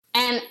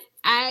 And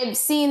I've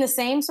seen the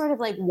same sort of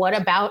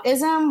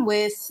whataboutism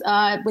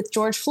with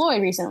George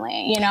Floyd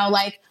recently,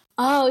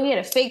 oh, he had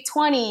a fake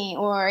 20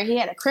 or he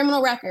had a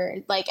criminal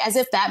record, as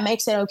if that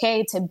makes it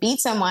okay to beat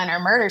someone or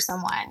murder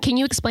someone. Can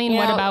you explain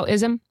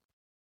whataboutism?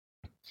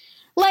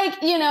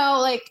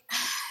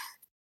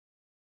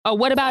 Oh,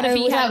 what about if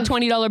he had a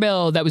 $20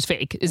 bill that was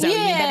fake? Is that what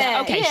you mean by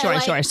that? Okay,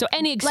 sure. So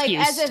any excuse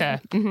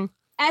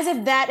as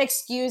if that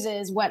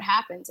excuses what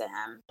happened to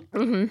him.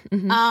 Mm-hmm,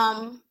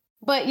 mm-hmm.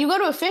 But you go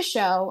to a Fish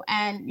show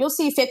and you'll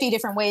see 50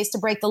 different ways to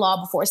break the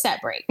law before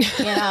set break.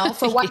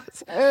 For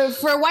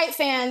white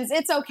fans,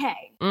 it's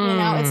okay.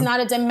 It's not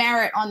a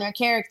demerit on their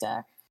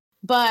character.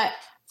 But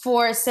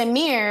for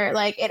Samir,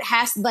 it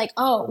has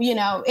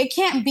it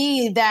can't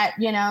be that,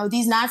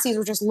 these Nazis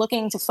were just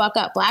looking to fuck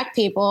up black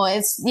people.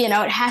 It's, it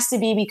has to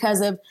be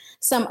because of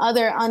some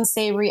other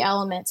unsavory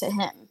element to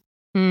him.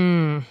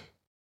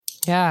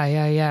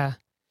 Yeah.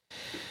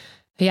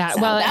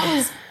 So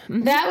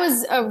that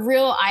was a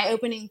real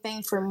eye-opening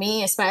thing for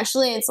me,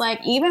 especially. It's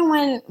even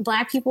when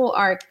black people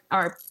are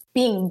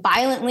being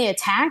violently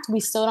attacked, we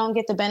still don't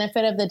get the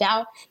benefit of the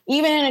doubt.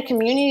 Even in a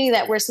community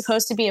that we're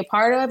supposed to be a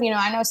part of,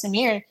 I know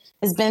Samir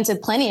has been to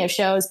plenty of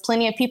shows,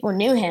 plenty of people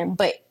knew him,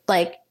 but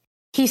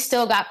he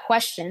still got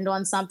questioned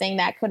on something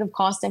that could have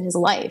cost him his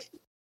life.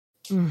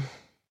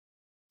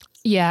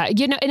 Yeah,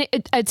 and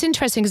it's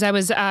interesting because I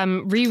was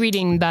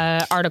rereading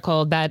the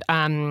article that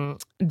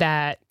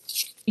that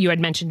you had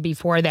mentioned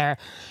before there,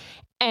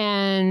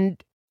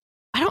 and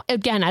I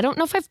don't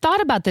know if I've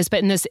thought about this, but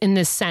in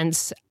this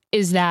sense,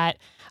 is that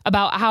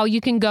about how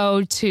you can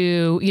go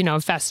to a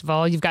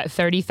festival, you've got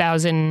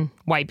 30,000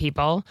 white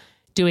people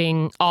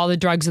doing all the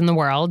drugs in the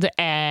world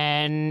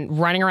and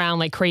running around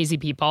like crazy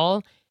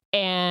people.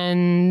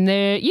 And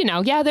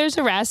there's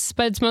arrests,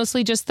 but it's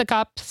mostly just the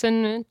cops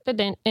and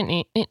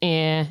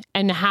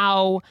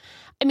how,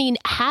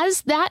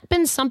 has that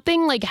been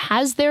something like,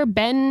 has there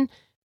been,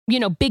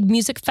 big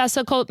music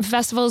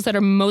festivals that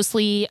are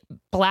mostly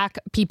Black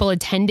people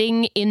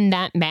attending in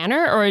that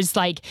manner? Or is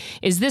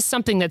this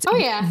something that's,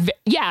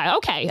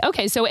 okay.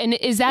 So, and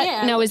is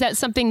that, is that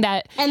something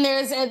that, and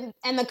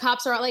the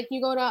cops are like,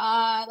 you go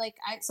to,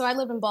 so I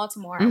live in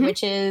Baltimore,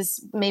 which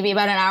is maybe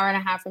about an hour and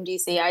a half from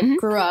DC. I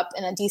grew up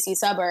in a DC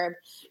suburb.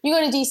 You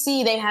go to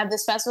DC, they have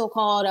this festival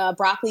called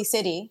Broccoli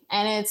City.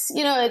 And it's,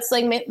 it's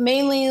like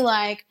mainly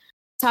like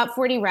top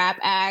 40 rap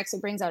acts. It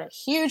brings out a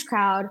huge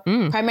crowd,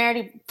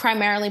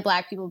 primarily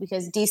Black people,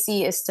 because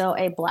DC is still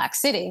a Black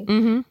city.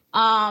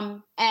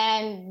 And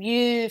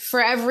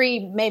for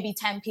every maybe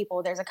 10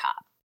 people, there's a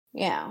cop.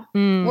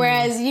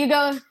 Whereas you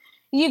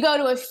go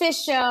to a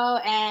Fish show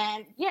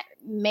and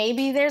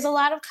maybe there's a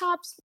lot of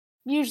cops.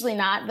 Usually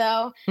not,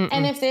 though.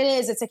 And if it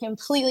is, it's a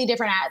completely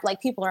different act. Like,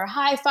 people are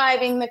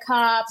high-fiving the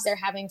cops. They're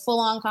having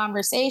full-on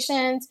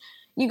conversations.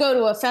 You go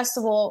to a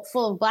festival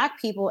full of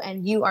Black people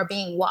and you are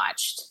being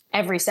watched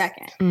every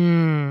second.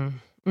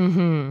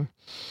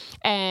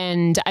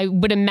 And I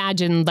would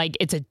imagine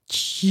it's a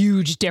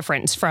huge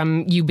difference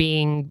from you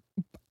being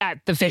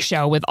at the Fish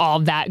show with all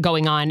of that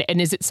going on.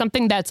 And is it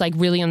something that's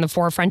really on the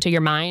forefront of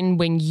your mind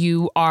when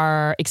you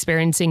are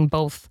experiencing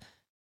both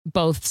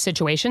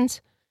situations?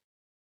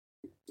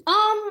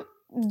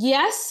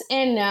 Yes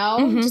and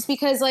no, just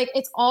because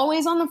it's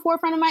always on the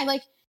forefront of my,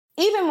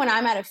 even when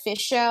I'm at a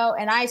Fish show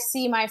and I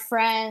see my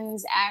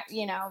friends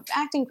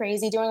acting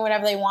crazy, doing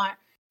whatever they want,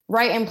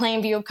 right in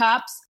plain view of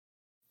cops,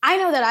 I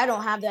know that I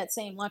don't have that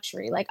same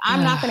luxury.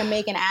 I'm not going to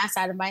make an ass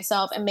out of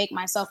myself and make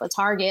myself a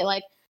target.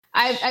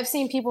 I've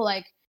seen people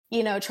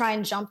try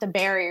and jump the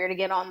barrier to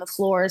get on the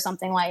floor or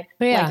something like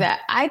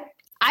that. I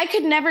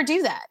could never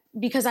do that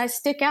because I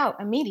stick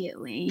out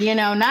immediately.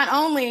 Not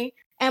only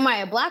am I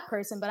a Black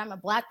person, but I'm a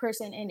Black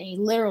person in a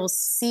literal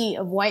sea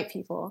of white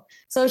people.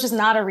 So it's just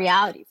not a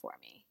reality for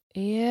me.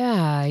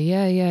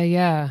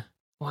 Yeah.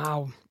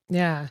 Wow.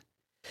 Yeah.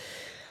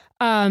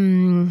 All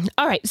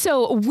right.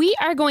 So we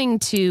are going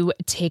to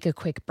take a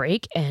quick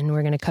break and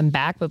we're going to come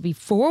back. But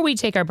before we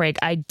take our break,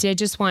 I did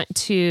just want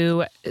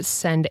to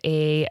send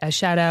a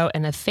shout out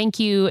and a thank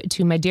you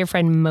to my dear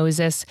friend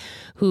Moses,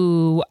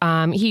 who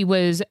he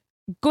was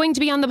going to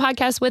be on the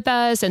podcast with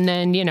us. And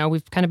then,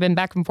 we've kind of been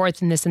back and forth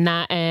and this and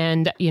that.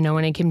 And,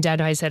 when it came down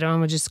to it, I said,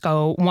 we'll just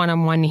go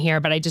one-on-one here.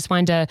 But I just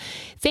wanted to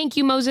thank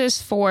you, Moses,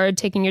 for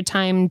taking your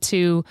time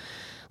to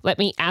let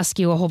me ask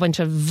you a whole bunch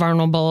of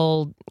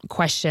vulnerable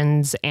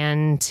questions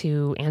and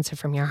to answer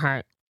from your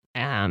heart.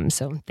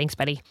 So thanks,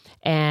 buddy.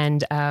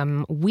 And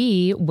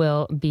we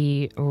will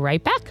be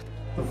right back.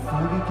 The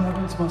foggy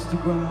caverns must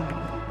have grown,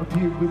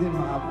 appeared within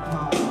my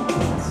palm.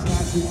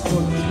 Snatching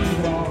for the street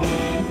wall.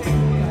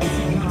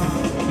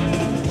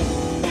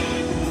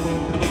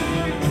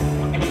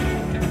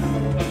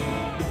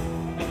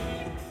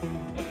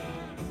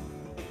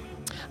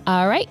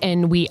 All right,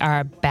 and we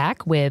are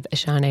back with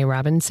Shanae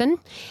Robinson.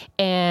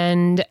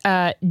 And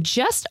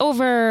just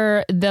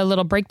over the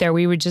little break there,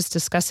 we were just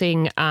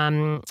discussing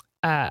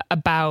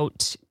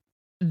about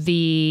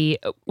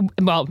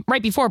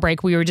right before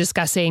break, we were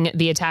discussing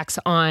the attacks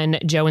on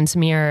Joe and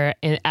Samir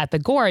at the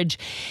Gorge.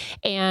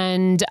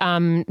 And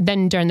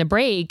then during the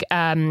break,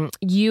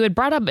 you had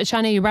brought up,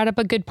 Shanae, you brought up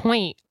a good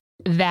point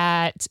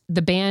that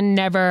the band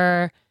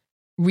never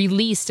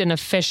released an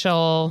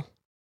official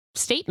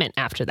statement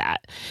after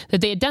that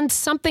they had done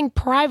something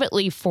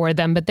privately for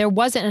them, but there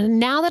wasn't. And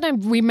now that I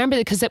remember it,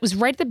 because it was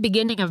right at the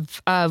beginning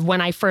of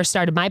when I first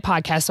started my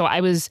podcast. So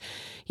I was,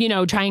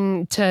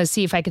 trying to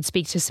see if I could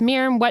speak to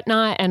Samir and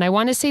whatnot. And I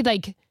want to say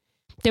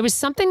there was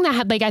something that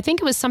had I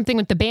think it was something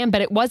with the band,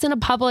 but it wasn't a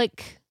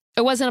public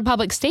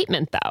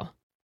statement though.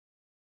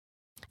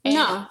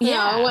 No,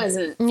 it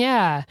wasn't.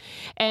 Yeah.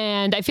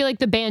 And I feel like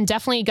the band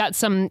definitely got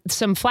some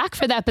flack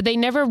for that, but they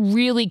never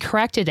really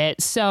corrected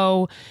it.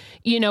 So,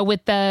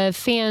 with the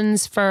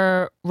Fans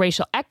for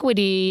Racial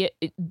Equity,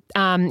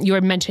 you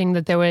were mentioning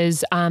that there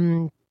was,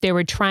 they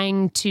were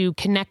trying to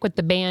connect with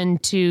the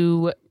band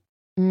to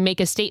make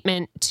a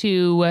statement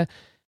to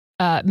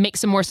make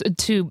some more,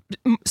 to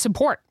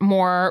support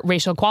more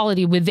racial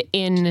equality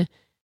within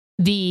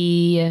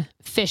the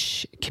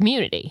Fish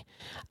community.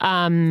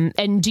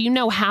 And do you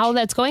know how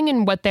that's going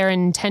and what their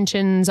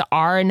intentions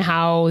are and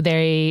how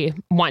they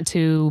want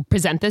to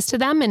present this to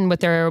them and what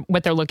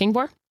they're looking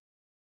for?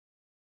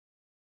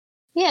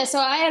 Yeah, so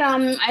I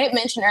had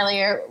mentioned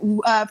earlier,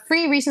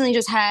 Free recently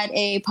just had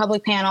a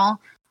public panel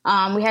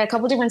We had a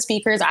couple different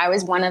speakers. I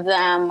was one of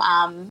them.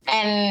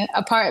 And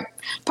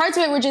parts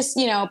of it were just,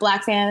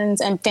 Black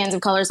fans and fans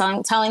of color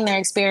telling their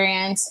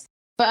experience.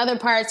 But other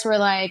parts were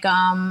like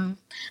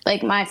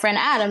my friend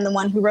Adam, the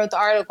one who wrote the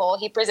article,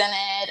 he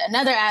presented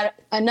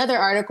another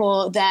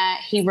article that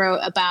he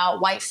wrote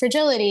about white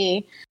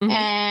fragility. Mm-hmm.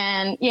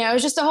 And, it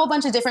was just a whole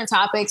bunch of different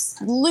topics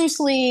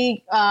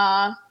loosely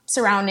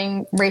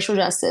surrounding racial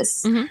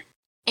justice. Mm-hmm.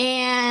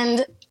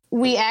 And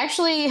we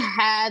actually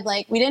had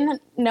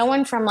no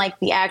one from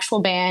the actual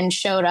band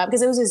showed up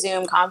because it was a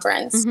Zoom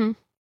conference.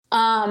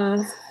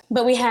 Mm-hmm.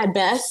 But we had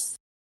Beth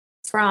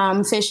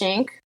from Fish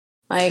Inc.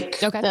 I'm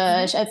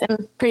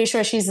pretty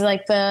sure she's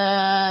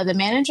the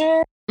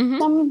manager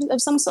mm-hmm.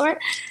 of some sort.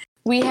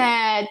 We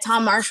had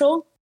Tom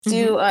Marshall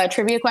do mm-hmm. a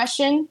trivia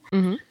question.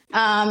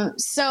 Mm-hmm.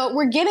 So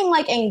we're getting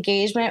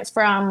engagement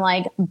from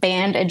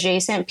band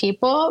adjacent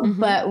people, mm-hmm.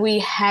 but we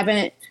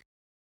haven't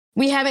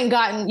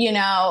gotten,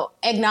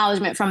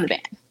 acknowledgement from the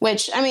band,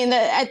 which at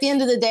the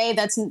end of the day,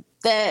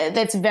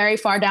 that's very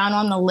far down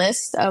on the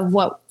list of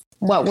what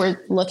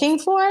we're looking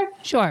for.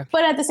 Sure.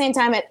 But at the same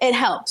time, it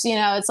helps,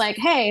 it's like,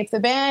 hey, if the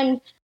band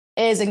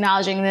is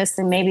acknowledging this,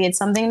 then maybe it's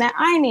something that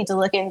I need to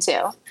look into.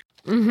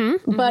 Mm-hmm.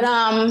 Mm-hmm. But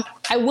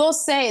I will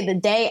say the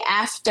day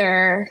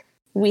after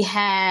we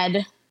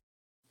had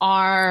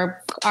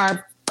our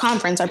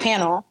conference, our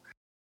panel,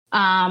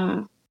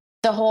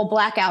 the whole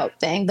blackout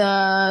thing,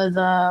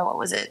 the what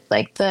was it?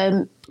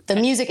 The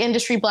music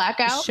industry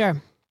blackout.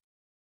 Sure.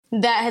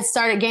 That had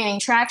started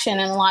gaining traction,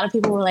 and a lot of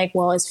people were like,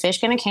 well, is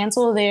Fish going to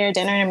cancel their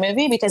dinner and a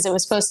movie? Because it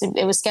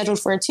was scheduled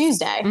for a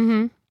Tuesday.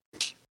 Mm-hmm.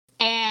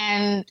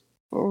 And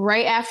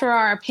right after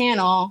our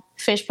panel,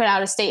 Fish put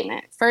out a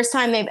statement. First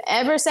time they've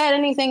ever said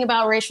anything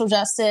about racial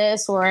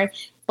justice or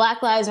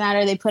Black Lives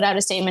Matter, they put out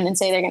a statement and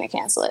say they're going to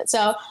cancel it.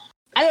 So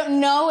I don't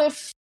know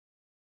if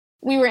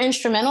we were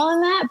instrumental in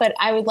that, but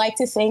I would like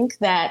to think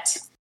that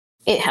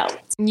it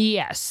helped.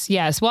 Yes.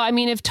 Well,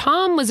 if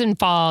Tom was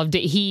involved,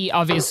 he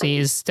obviously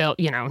is still,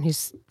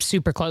 he's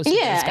super close to these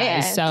guys.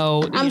 Yeah.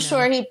 So I'm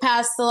sure he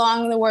passed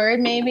along the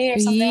word maybe or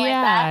something like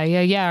that.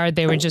 Yeah. Or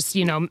they were just,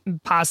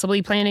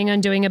 possibly planning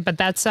on doing it. But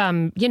that's,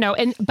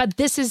 but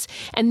this is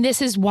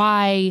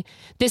why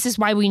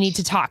we need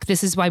to talk.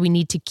 This is why we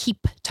need to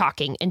keep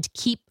talking and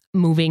keep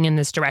moving in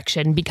this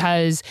direction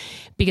because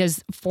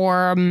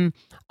for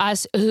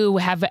us who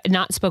have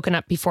not spoken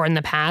up before in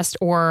the past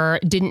or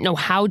didn't know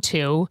how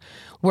to,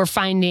 we're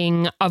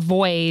finding a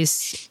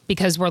voice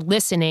because we're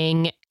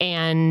listening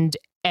and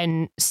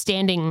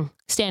standing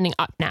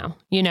up now,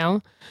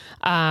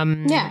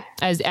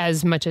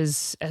 as much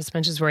as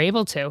we're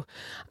able to.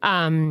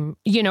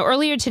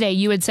 Earlier today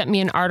you had sent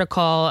me an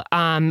article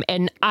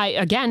and I,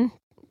 again,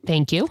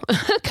 thank you,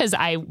 because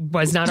I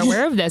was not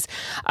aware of this,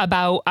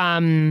 about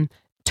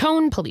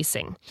tone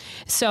policing.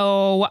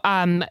 So,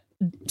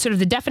 sort of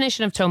the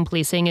definition of tone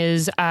policing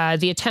is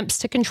the attempts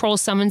to control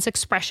someone's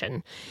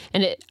expression.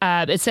 And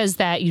it says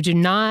that you do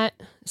not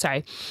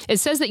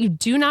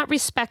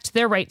respect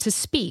their right to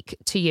speak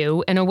to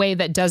you in a way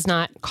that does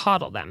not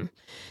coddle them.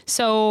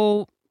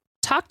 So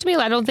talk to me.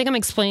 I don't think I'm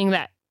explaining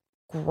that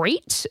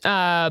great,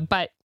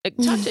 but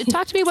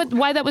talk to me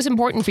why that was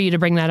important for you to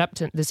bring that up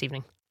this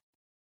evening.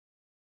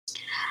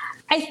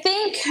 I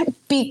think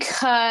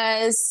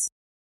because,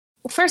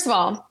 first of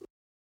all,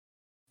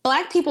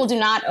 Black people do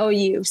not owe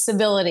you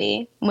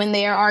civility when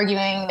they are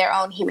arguing their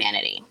own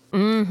humanity.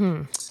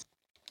 Mm-hmm.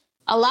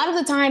 A lot of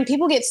the time,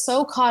 people get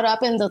so caught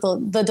up in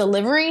the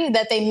delivery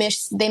that they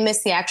miss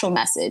the actual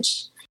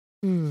message.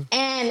 Mm.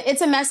 And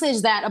it's a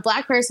message that a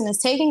Black person is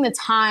taking the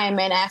time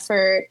and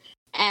effort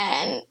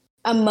and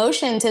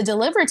emotion to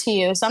deliver to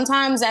you,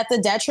 sometimes at the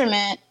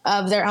detriment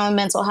of their own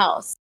mental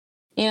health.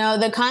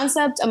 The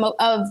concept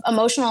of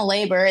emotional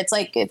labor, it's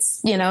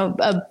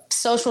a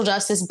social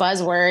justice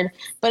buzzword,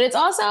 but it's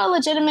also a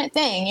legitimate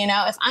thing.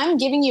 If I'm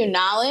giving you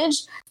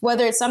knowledge,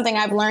 whether it's something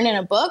I've learned in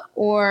a book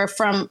or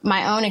from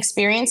my own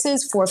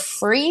experiences for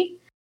free,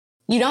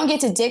 you don't get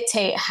to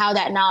dictate how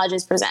that knowledge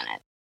is presented.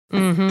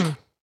 Mm-hmm.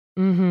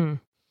 Mm-hmm.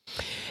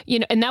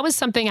 And that was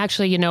something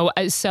actually,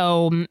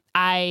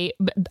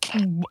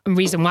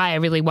 reason why I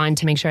really wanted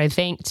to make sure I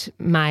thanked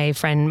my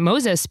friend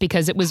Moses,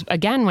 because it was,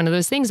 again, one of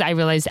those things I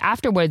realized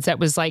afterwards that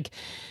was like,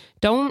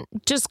 don't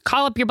just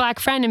call up your Black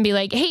friend and be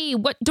like, hey,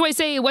 what do I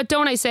say? What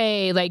don't I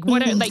say?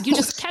 You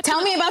just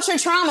tell me about your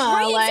trauma.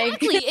 Right,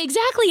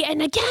 exactly.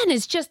 And again,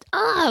 it's just,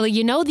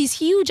 these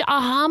huge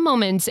aha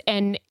moments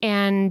and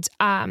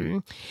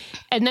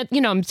that,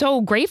 I'm so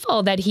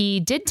grateful that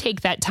he did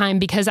take that time,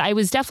 because I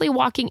was definitely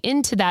walking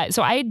into that.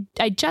 So I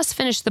just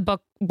finished the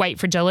book, White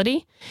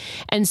Fragility.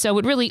 And so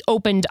it really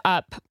opened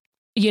up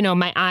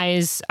my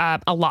eyes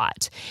a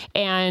lot.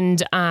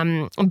 And,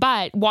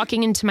 but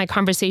walking into my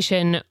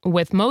conversation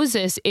with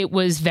Moses, it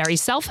was very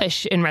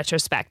selfish in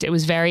retrospect. It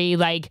was very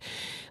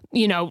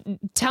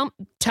tell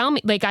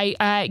me,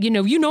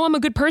 I'm a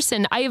good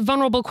person. I have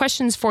vulnerable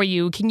questions for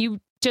you. Can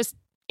you just,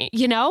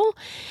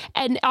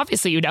 and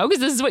obviously, because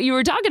this is what you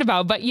were talking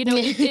about, but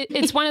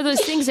it's one of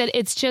those things that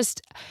it's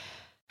just,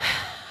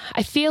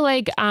 I feel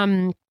like,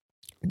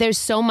 there's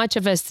so much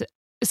of us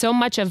so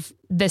much of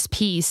this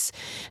piece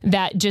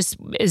that just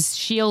is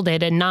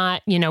shielded and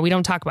not, we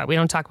don't talk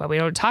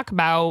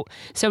about.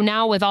 So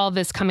now with all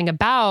this coming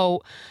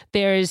about,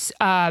 there's,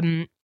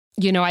 I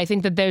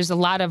think that there's a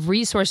lot of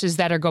resources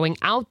that are going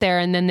out there.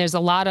 And then there's a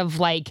lot of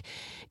like,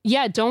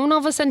 don't all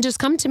of a sudden just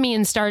come to me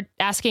and start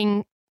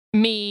asking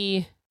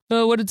me,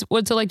 what's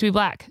it like to be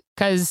Black?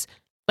 Because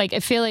like,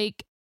 I feel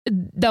like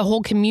the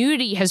whole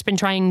community has been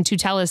trying to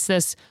tell us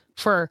this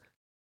for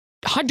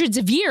hundreds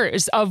of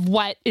years of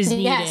what is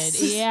needed.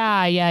 Yes.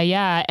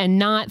 Yeah. And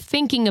not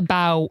thinking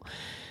about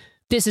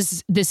this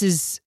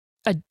is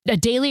a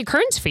daily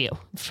occurrence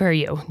for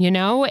you,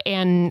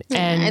 and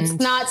it's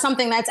not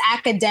something that's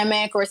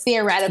academic or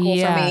theoretical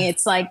for me.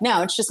 It's like,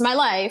 no, it's just my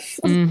life.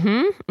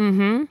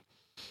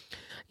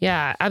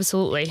 Yeah,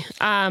 absolutely.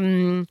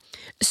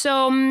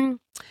 So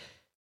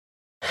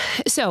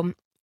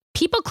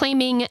people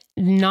claiming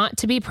not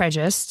to be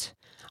prejudiced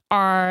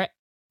are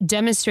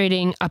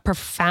demonstrating a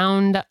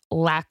profound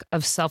lack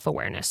of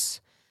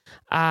self-awareness.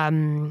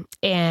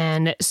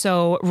 And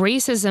so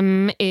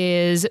racism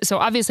is, so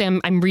obviously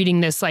I'm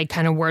reading this like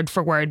kind of word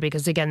for word,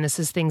 because again, this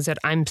is things that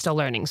I'm still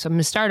learning. So I'm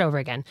going to start over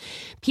again.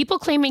 People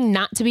claiming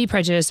not to be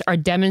prejudiced are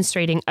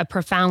demonstrating a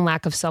profound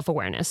lack of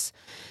self-awareness.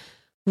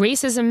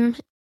 Racism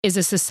is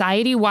a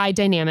society-wide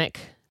dynamic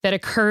that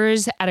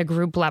occurs at a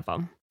group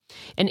level.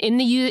 And in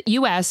the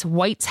U.S.,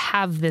 whites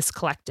have this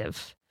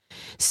collective.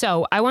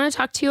 So I want to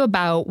talk to you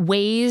about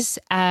ways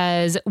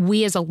as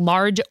we as a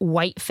large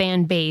white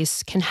fan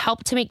base can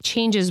help to make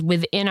changes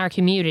within our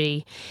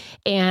community,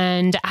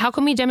 and how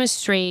can we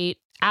demonstrate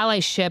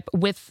allyship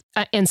with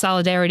and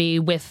solidarity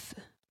with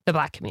the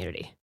Black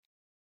community,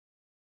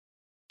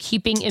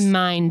 keeping in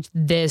mind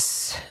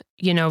this,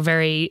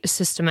 very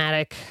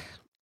systematic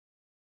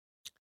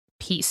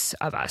piece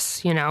of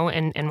us,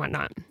 and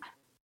whatnot.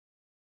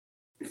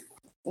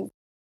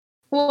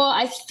 Well,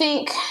 I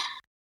think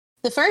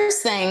the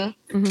first thing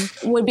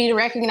would be to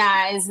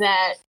recognize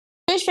that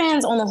Phish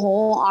fans on the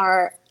whole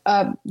are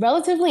a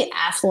relatively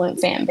affluent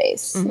fan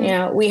base.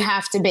 We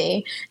have to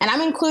be. And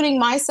I'm including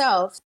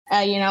myself,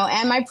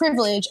 and my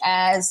privilege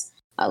as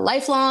a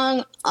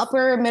lifelong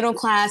upper middle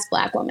class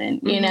Black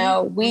woman.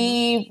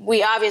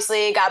 We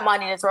obviously got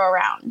money to throw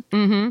around.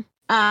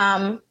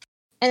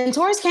 And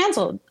tour's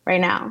canceled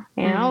right now.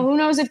 Who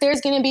knows if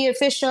there's going to be a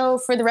Phish show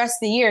for the rest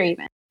of the year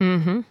even.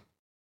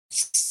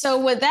 So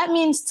what that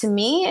means to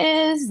me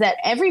is that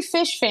every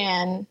Phish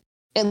fan,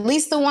 at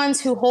least the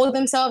ones who hold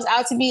themselves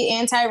out to be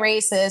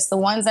anti-racist, the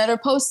ones that are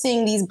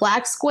posting these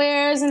Black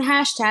squares and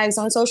hashtags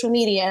on social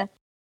media,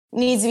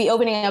 needs to be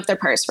opening up their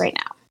purse right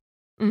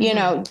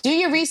now. Do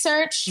your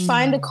research,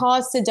 find a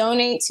cause to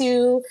donate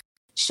to,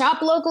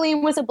 shop locally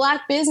with a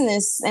Black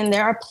business, and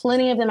there are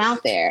plenty of them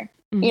out there.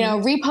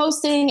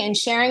 Reposting and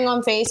sharing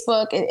on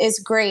Facebook is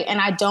great,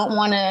 and I don't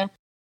want to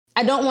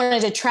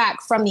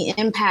detract from the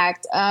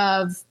impact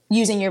of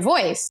using your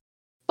voice,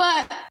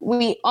 but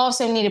we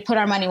also need to put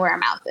our money where our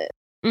mouth is.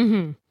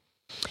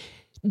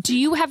 Do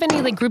you have any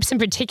like groups in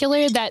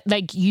particular that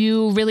like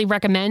you really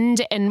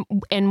recommend? And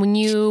when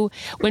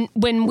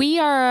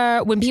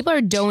people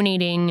are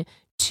donating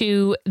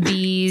to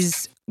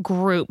these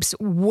groups,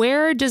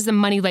 where does the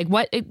money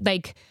where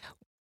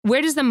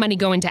does the money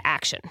go into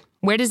action?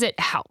 Where does it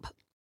help?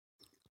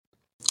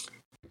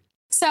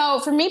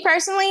 So for me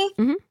personally,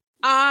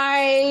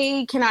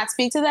 I cannot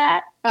speak to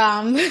that.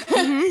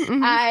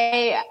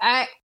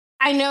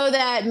 I know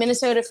that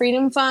Minnesota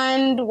Freedom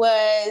Fund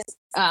was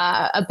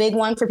a big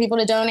one for people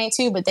to donate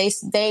to, but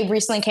they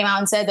recently came out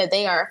and said that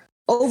they are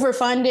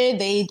overfunded.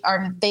 They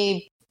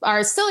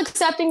are still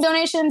accepting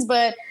donations,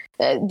 but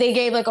they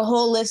gave like a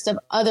whole list of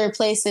other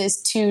places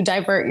to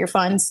divert your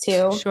funds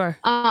to. Sure.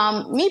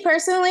 Me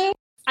personally,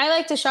 I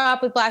like to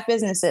shop with Black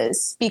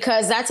businesses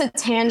because that's a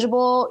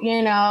tangible,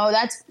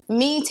 that's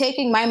me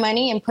taking my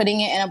money and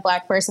putting it in a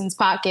Black person's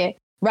pocket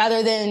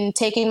rather than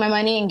taking my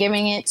money and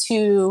giving it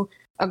to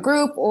a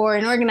group or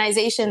an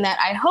organization that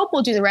I hope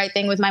will do the right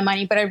thing with my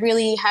money, but I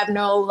really have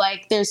no,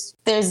 there's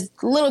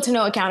little to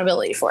no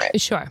accountability for it.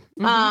 Sure.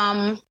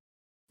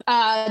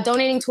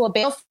 Donating to a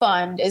bail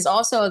fund is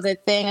also a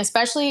good thing,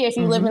 especially if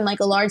you live in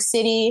like a large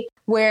city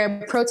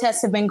where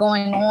protests have been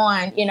going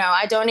on.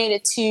 I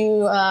donated to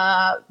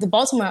the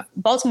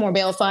Baltimore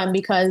bail fund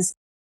because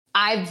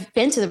I've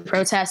been to the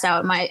protests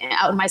out in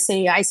my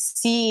city. I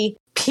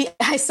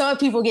saw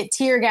people get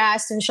tear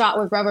gassed and shot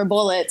with rubber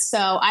bullets.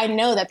 So I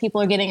know that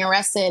people are getting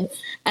arrested.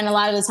 And a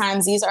lot of the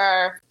times these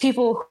are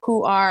people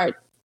who are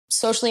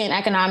socially and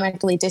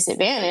economically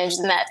disadvantaged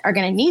and that are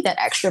going to need that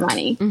extra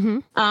money.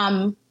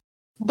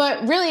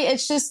 But really,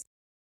 it's just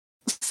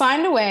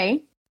find a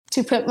way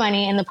to put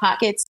money in the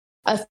pockets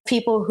of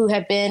people who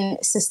have been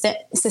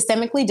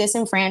systemically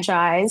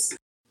disenfranchised,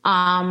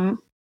 and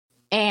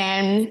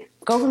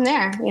go from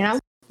there.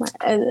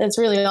 That's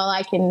really all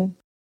I can.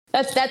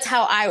 That's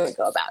how I would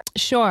go about it.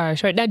 Sure.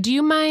 Now, do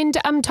you mind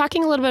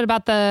talking a little bit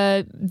about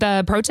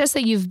the protests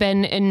that you've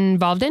been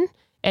involved in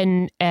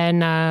and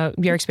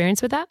your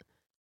experience with that?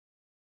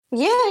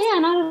 Yeah,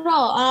 not at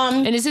all.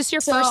 And is this your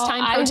first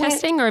time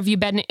protesting, or have you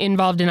been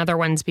involved in other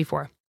ones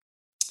before?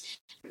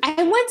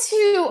 I went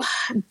to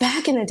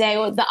back in the day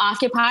with the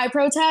Occupy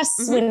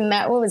protests when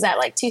what was that,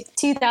 like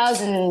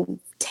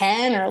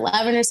 2010 or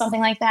 11 or something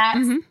like that.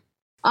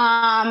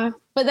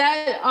 But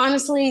that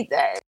honestly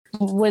that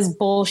was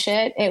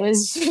bullshit. It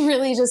was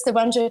really just a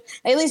bunch of,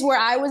 at least where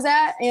I was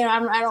at, you know,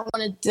 I don't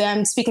want to,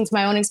 I'm speaking to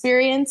my own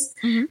experience,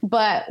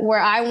 but where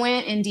I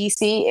went in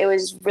DC, it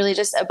was really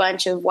just a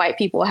bunch of white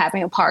people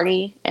having a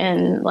party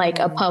in like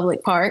a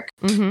public park,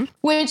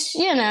 which,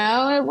 you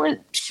know, we're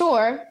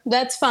sure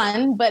that's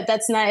fun, but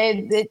that's not,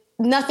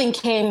 nothing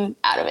came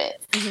out of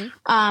it.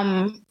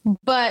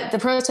 But the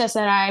protests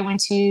that I went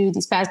to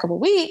these past couple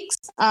of weeks,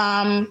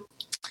 I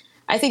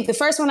think the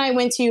first one I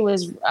went to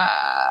was,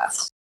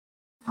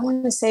 I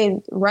want to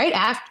say right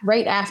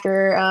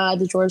after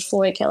the George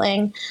Floyd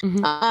killing.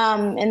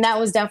 And that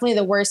was definitely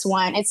the worst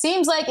one. It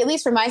seems like, at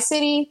least for my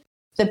city,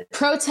 the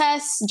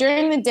protests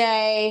during the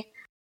day,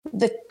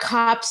 the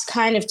cops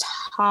kind of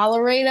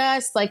tolerate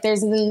us. Like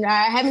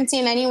I haven't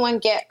seen anyone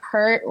get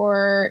hurt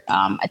or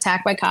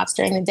attacked by cops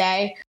during the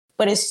day.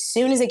 But as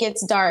soon as it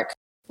gets dark,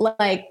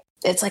 like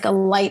it's like a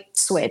light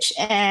switch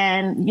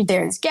and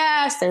there's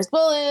gas, there's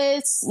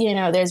bullets, you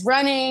know, there's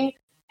running.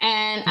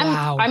 And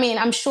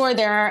I'm sure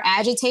there are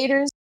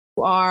agitators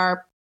who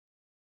are,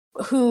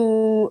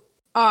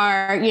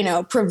 you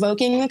know,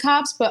 provoking the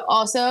cops, but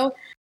also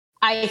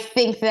I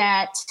think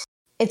that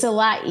it's a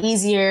lot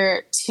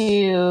easier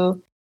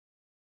to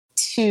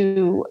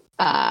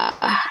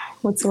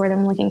what's the word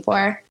I'm looking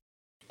for?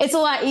 It's a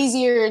lot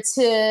easier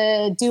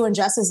to do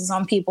injustices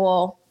on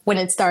people when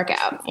it's dark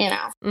out, you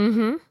know?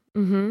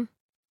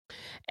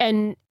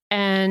 And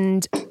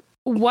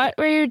what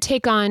were your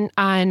take on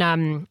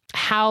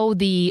how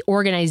the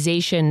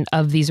organization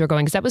of these were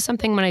going? Because that was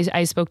something when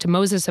I spoke to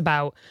Moses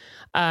about,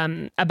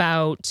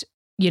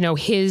 you know,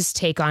 his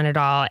take on it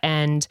all.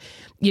 And,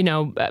 you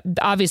know,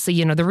 obviously,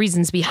 you know, the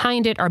reasons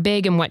behind it are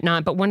big and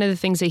whatnot. But one of the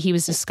things that he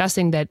was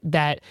discussing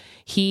that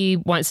he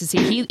wants to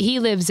see, he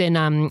lives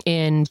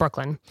in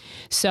Brooklyn.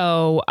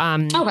 So,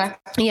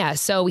 yeah.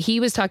 So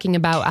he was talking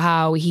about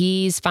how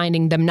he's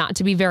finding them not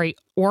to be very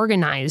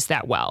organized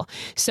that well.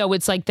 So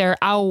it's like they're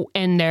out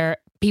and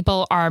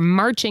people are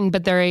marching,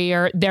 but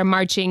they're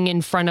marching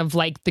in front of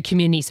like the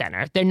community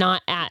center. They're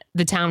not at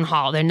the town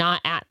hall. They're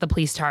not at the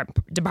police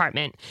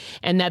department,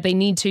 and that they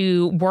need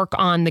to work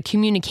on the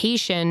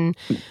communication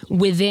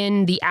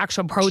within the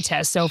actual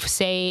protest. So if,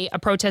 say, a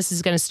protest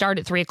is going to start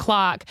at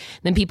 3:00,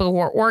 then people who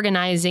are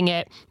organizing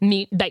it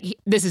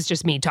this is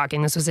just me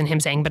talking. This wasn't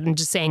him saying, but I'm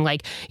just saying,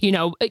 like, you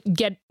know,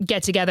 get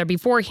together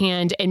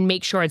beforehand and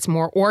make sure it's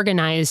more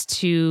organized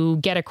to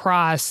get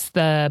across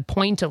the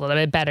point a little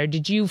bit better.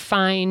 Did you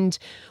find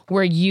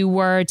where you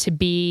were to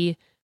be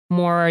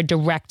more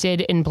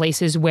directed in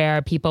places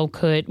where people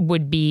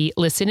would be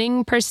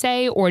listening per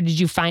se, or did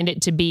you find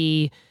it to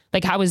be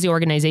like, how was the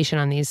organization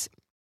on these?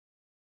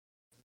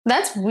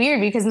 That's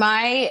weird because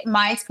my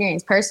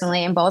experience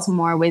personally in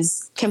Baltimore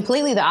was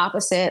completely the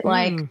opposite.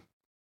 Like,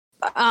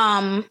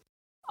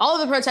 all of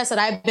the protests that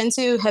I've been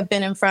to have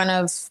been in front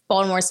of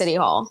Baltimore City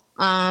Hall,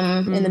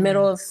 in the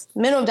middle of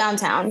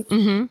downtown,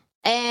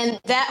 and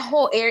that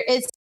whole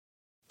area,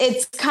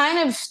 it's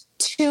kind of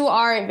to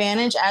our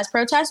advantage as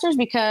protesters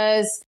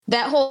because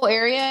that whole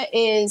area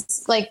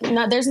is like,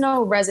 there's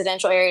no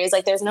residential areas.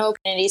 Like there's no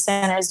community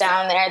centers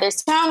down there.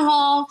 There's town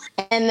hall.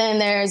 And then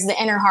there's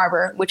the inner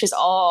harbor, which is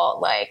all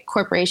like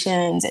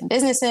corporations and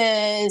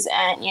businesses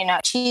and, you know,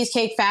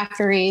 cheesecake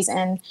factories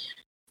and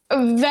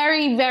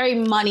very, very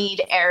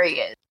moneyed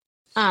areas,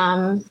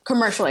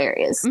 commercial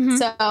areas.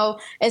 So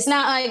it's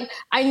not like,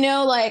 I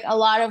know like a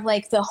lot of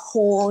like the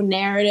whole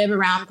narrative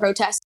around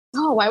protests.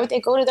 Oh, why would they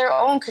go to their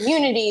own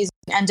communities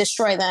and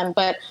destroy them?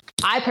 But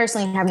I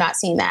personally have not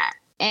seen that.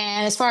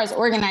 And as far as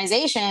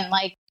organization,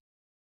 like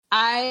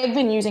I've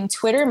been using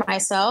Twitter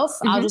myself.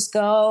 I'll just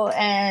go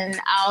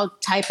and I'll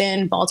type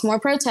in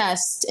Baltimore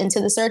protests into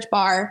the search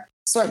bar,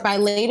 sort by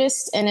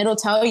latest, and it'll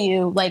tell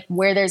you like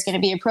where there's going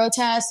to be a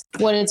protest,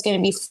 what it's going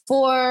to be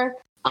for.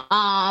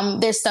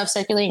 There's stuff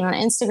circulating on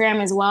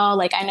Instagram as well.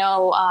 Like I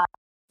know,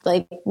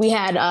 like we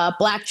had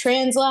Black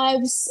Trans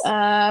Lives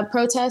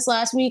protest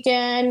last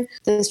weekend.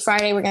 This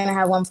Friday, we're going to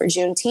have one for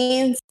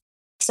Juneteenth.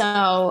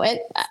 So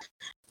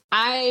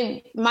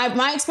my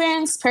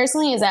experience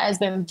personally is that it's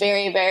been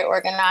very, very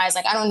organized.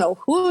 Like I don't know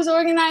who's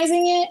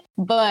organizing it,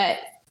 but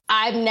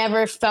I've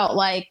never felt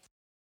like,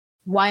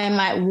 what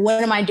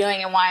am I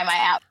doing and why am I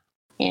out?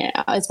 You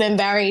know, it's been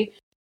very,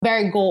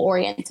 very goal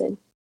oriented.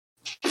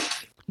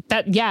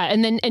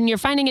 And you're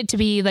finding it to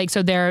be like,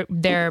 so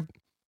they're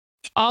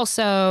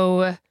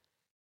also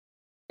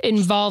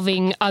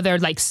involving other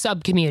like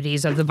sub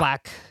communities of the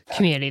Black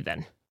community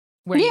then.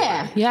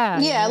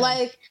 Yeah.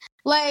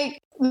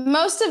 Like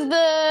most of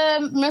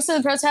the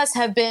protests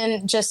have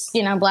been just,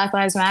 you know, Black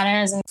Lives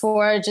Matters and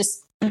for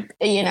just,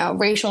 you know,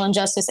 racial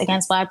injustice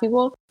against Black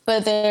people.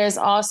 But there's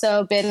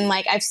also been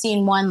like, I've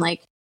seen one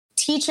like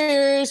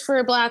teachers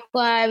for Black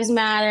Lives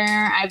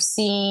Matter. I've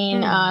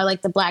seen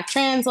like the Black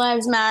Trans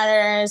Lives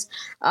Matters.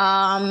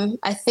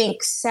 I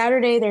think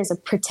Saturday there's a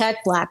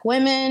Protect Black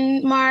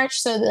Women march.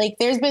 So like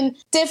there's been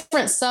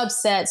different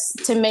subsets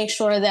to make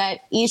sure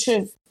that each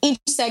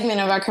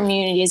segment of our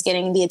community is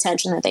getting the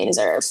attention that they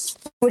deserve,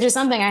 which is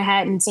something I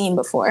hadn't seen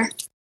before.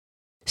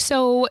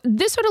 So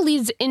this sort of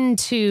leads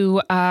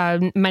into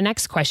my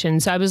next question.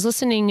 So I was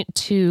listening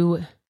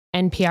to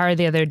NPR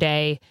the other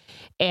day,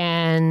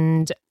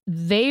 and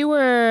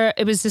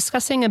it was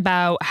discussing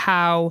about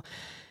how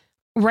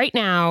right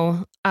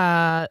now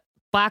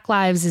Black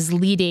Lives is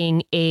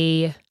leading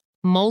a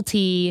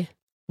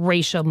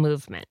multi-racial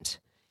movement.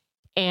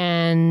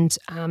 And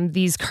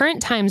these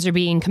current times are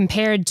being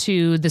compared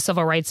to the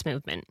civil rights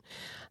movement.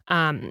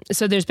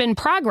 So there's been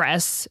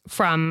progress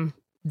from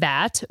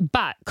that,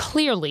 but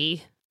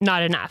clearly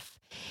not enough.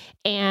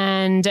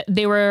 And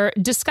they were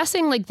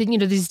discussing like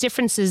these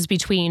differences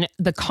between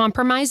the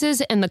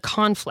compromises and the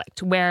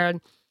conflict, where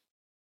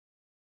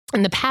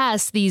in the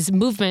past, these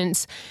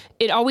movements,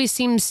 it always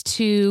seems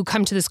to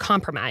come to this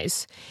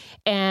compromise.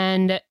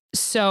 And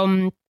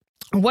so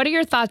what are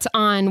your thoughts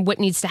on what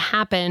needs to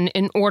happen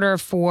in order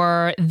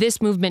for this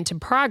movement to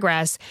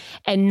progress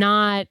and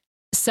not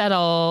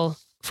settle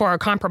for a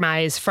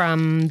compromise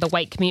from the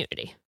white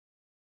community?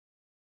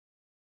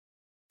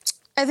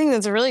 I think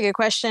that's a really good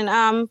question.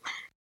 A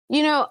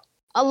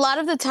lot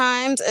of the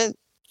times,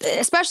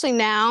 especially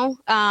now,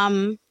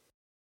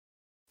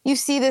 you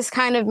see this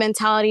kind of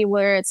mentality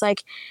where it's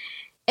like,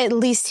 at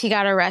least he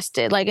got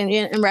arrested, like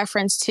in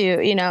reference to,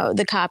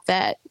 the cop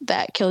that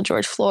killed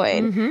George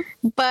Floyd.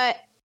 Mm-hmm. But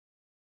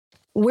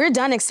we're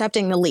done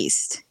accepting the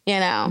least,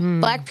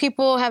 Black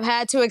people have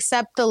had to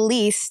accept the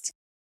least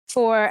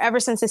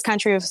ever since this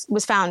country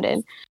was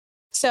founded.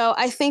 So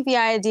I think the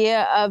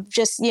idea of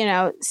just,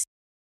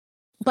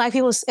 Black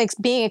people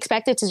being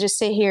expected to just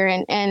sit here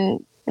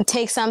and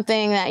take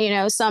something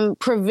that, some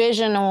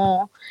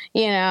provisional,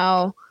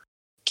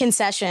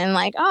 concession,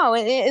 like,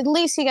 at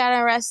least he got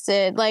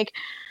arrested. Like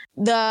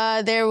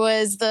there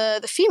was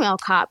the female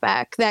cop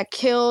back that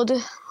killed,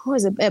 what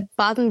was it,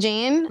 Botham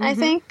Jean, I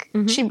think.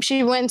 Mm-hmm.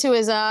 She went to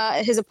his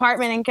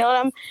apartment and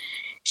killed him.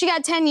 She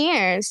got 10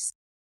 years.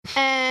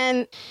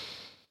 And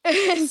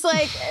it's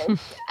like,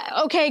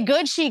 okay,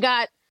 good. She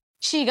got,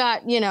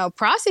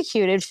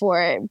 prosecuted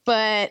for it,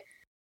 but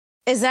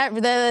is that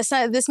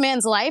this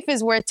man's life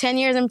is worth 10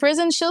 years in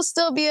prison? She'll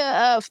still be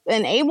an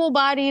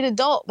able-bodied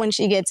adult when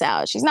she gets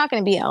out. She's not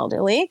going to be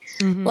elderly.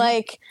 Mm-hmm.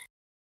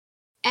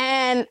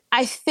 And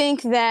I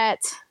think that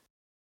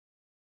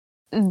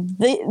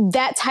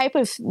that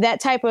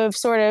type of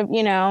sort of,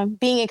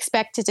 being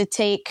expected to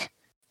take,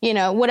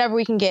 whatever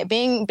we can get,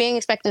 being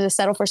expected to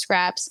settle for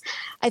scraps.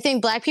 I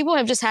think Black people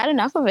have just had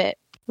enough of it.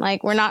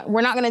 Like we're not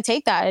going to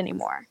take that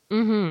anymore.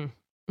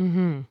 Mm-hmm.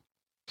 Mm-hmm.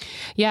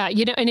 Yeah,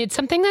 and it's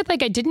something that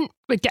like I didn't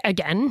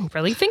again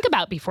really think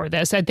about before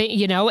this. I think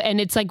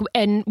and it's like,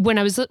 and when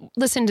I was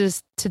listening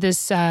to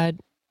this thing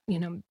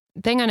on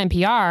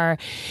NPR,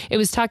 it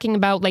was talking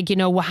about like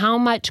how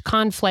much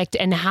conflict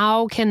and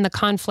how can the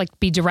conflict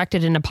be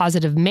directed in a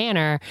positive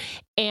manner,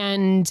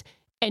 and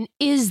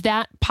is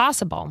that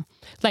possible?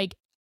 Like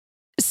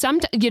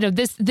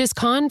this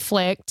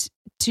conflict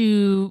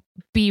to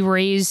be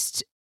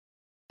raised,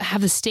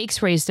 have the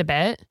stakes raised a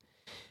bit.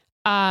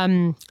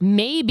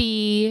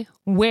 Maybe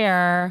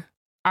where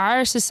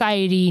our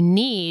society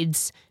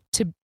needs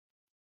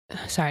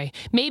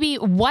maybe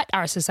what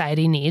our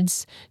society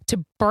needs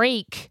to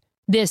break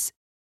this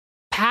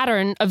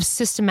pattern of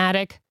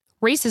systematic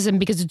racism,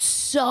 because it's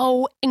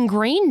so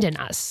ingrained in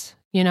us,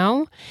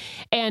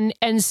 and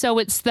so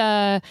it's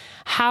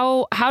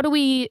how do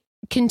we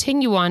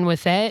continue on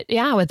with it?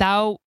 Yeah.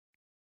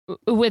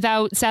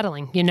 Without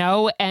settling,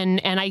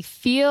 and I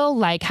feel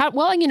like I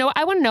want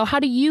to know, how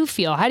do you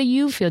feel? Do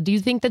you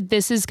think that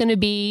this is going to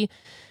be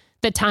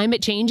the time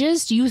it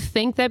changes? Do you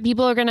think that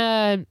people are going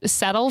to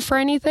settle for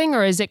anything,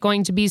 or is it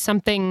going to be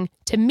something,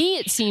 to me,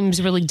 it seems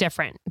really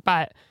different,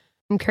 but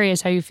I'm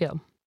curious how you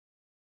feel.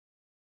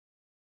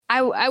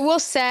 I will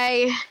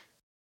say,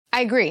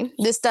 I agree.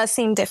 This does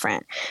seem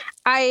different.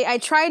 I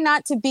try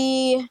not to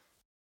be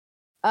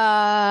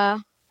a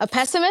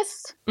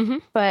pessimist, mm-hmm.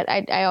 but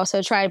I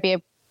also try to be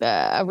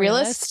a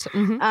realist.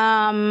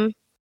 Mm-hmm.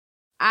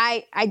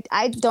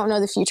 I don't know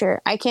the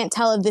future. I can't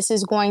tell if this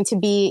is going to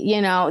be,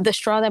 the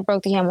straw that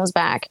broke the camel's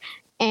back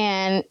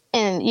and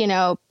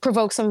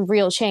provoke some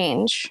real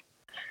change.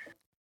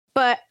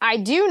 But I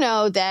do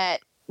know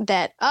that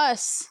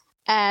us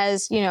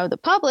as, the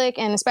public,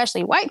 and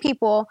especially white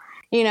people,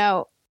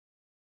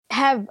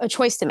 have a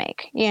choice to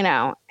make,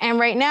 and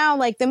right now,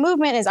 like, the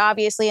movement is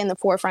obviously in the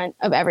forefront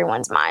of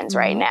everyone's minds. Mm-hmm.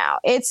 Right now.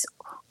 It's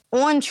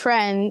on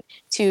trend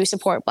to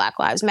support Black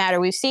Lives Matter.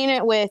 We've seen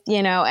it with,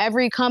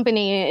 every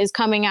company is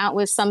coming out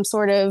with some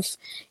sort of,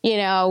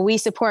 we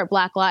support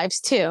Black lives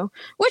too,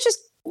 which is,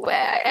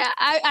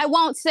 I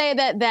won't say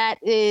that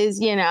is,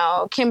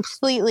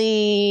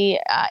 completely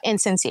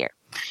insincere.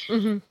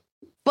 Mm-hmm.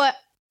 But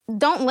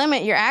don't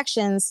limit your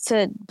actions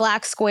to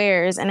black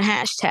squares and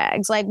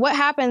hashtags. Like, what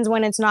happens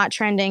when it's not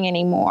trending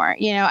anymore?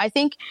 You know, I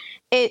think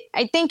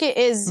it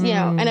is, you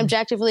know, an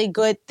objectively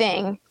good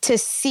thing to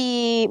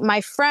see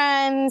my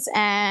friends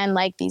and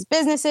like these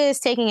businesses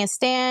taking a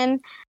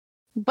stand,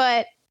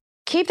 but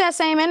keep that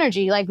same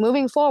energy, like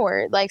moving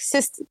forward. Like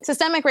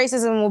systemic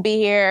racism will be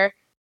here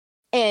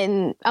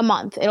in a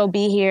month. It'll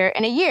be here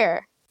in a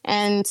year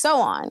and so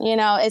on. You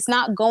know, it's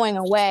not going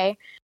away.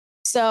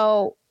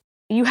 So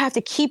you have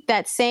to keep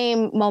that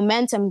same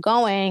momentum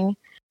going.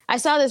 I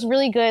saw this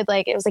really good,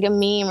 like, it was like a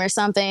meme or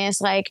something.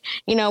 It's like,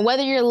 you know,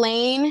 whether your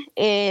lane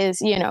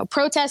is, you know,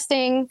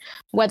 protesting,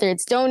 whether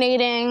it's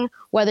donating,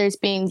 whether it's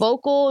being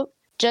vocal,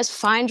 just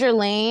find your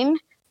lane,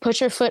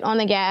 put your foot on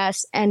the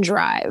gas and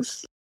drive.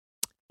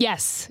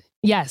 Yes.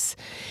 Yes.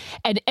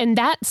 And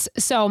that's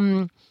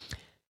so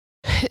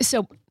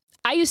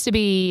I used to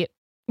be,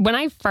 when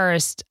I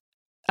first,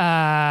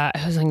 I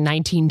was like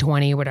 19,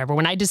 20, whatever,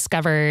 when I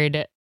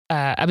discovered,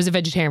 I was a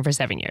vegetarian for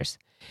 7 years.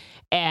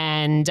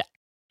 And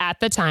at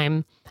the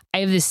time, I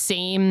had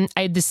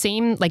the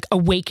same like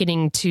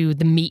awakening to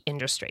the meat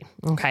industry.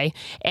 Okay.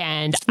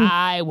 And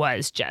I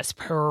was just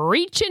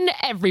preaching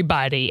to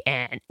everybody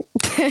and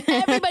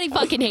everybody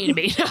fucking hated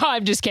me. No,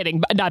 I'm just kidding.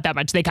 But not that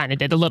much. They kind of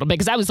did a little bit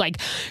because I was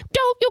like,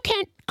 you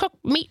can't cook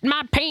meat in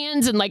my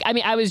pans. And like, I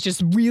mean, I was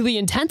just really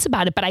intense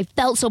about it, but I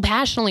felt so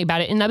passionately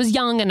about it. And I was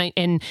young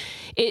and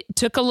it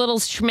took a little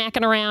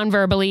smacking around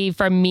verbally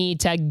for me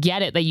to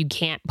get it that you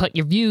can't put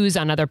your views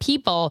on other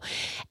people.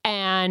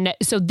 And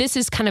so this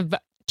is kind of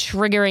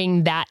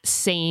triggering that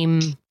same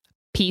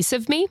piece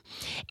of me.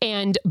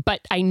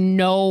 But I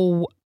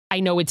know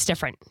it's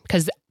different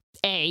because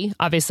A,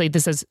 obviously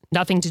this has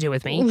nothing to do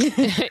with me,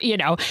 you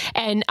know,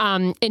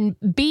 and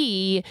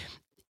B,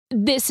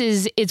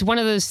 it's one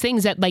of those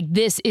things that like,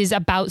 this is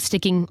about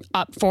sticking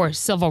up for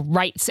civil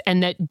rights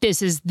and that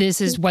this is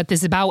what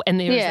this is about. And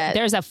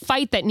there's a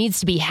fight that needs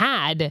to be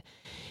had.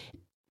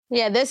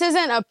 Yeah, this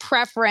isn't a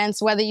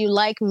preference whether you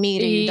like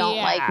meat or you don't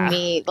like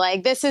meat.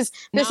 Like this is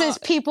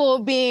people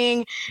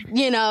being,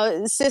 you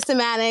know,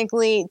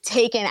 systematically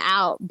taken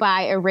out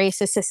by a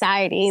racist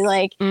society.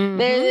 Like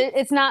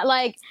it's not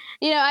like,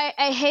 you know,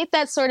 I hate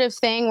that sort of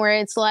thing where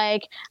it's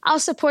like, I'll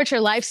support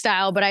your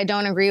lifestyle, but I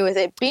don't agree with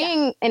it.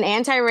 Being an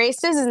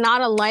anti-racist is not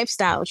a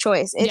lifestyle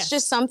choice. It's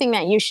just something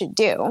that you should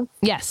do.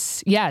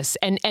 Yes.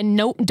 And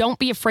no, don't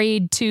be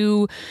afraid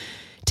to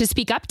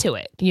speak up to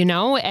it, you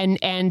know,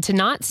 and to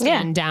not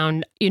stand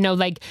down, you know,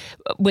 like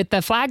with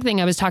the flag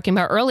thing I was talking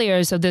about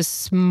earlier. So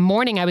this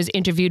morning I was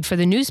interviewed for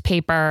the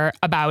newspaper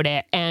about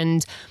it.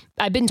 And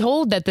I've been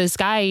told that this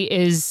guy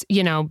is,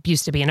 you know,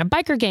 used to be in a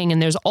biker gang and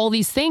there's all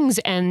these things.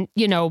 And,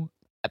 you know,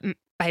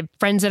 I have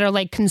friends that are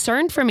like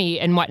concerned for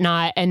me and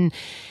whatnot. And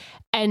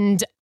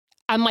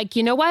I'm like,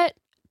 you know what?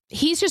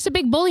 He's just a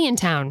big bully in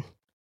town.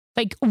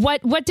 Like,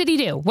 what did he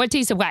do? What did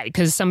he say? Why?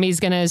 Because somebody's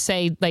going to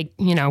say, like,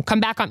 you know, come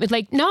back on me.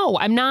 Like, no,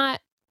 I'm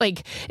not.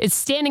 Like, it's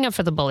standing up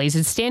for the bullies.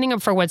 It's standing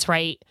up for what's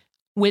right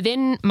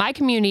within my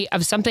community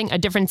of a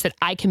difference that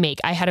I can make.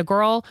 I had a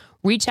girl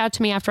reach out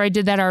to me after I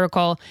did that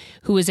article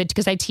who was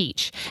because I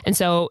teach. And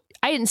so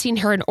I hadn't seen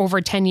her in over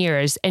 10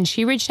 years. And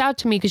she reached out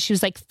to me because she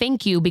was like,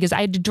 thank you, because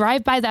I had to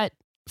drive by that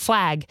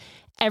flag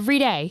every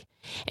day.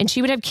 And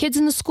she would have kids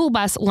in the school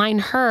bus line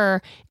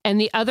her and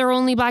the other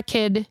only black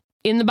kid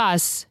in the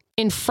bus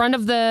in front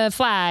of the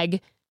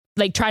flag,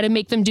 like try to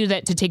make them do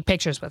that to take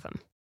pictures with them.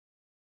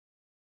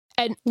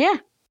 And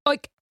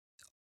like,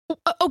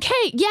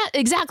 okay, yeah,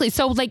 exactly.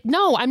 So like,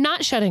 no, I'm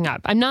not shutting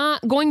up. I'm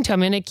not going to, I'm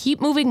going to keep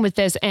moving with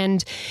this.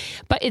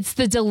 But it's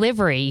the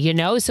delivery, you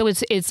know? So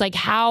it's like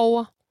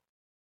how,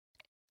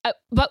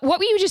 but what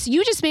you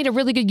just made a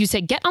really good, you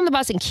said, get on the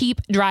bus and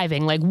keep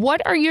driving. Like,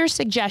 what are your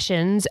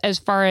suggestions as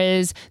far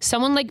as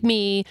someone like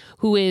me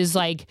who is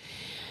like,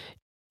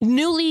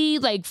 newly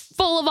like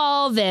full of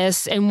all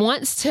this and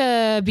wants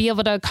to be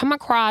able to come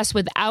across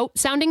without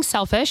sounding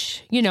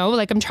selfish, you know,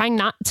 like I'm trying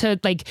not to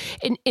like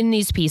in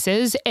these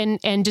pieces and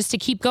just to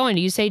keep going.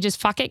 Do you say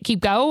just fuck it, keep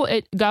go,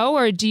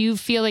 or do you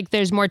feel like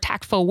there's more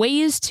tactful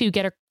ways to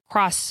get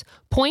across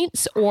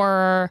points,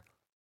 or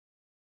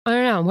I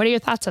don't know. What are your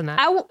thoughts on that?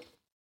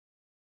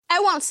 I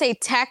won't say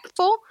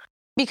tactful,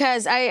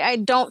 because I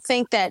don't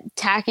think that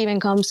tact even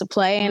comes to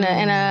play in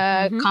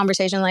a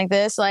conversation like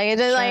this. Like,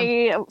 it's just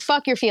like,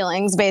 fuck your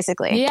feelings,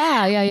 basically.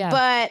 Yeah.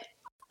 But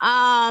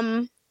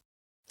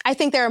I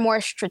think there are more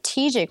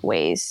strategic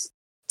ways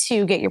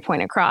to get your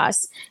point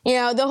across. You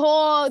know, the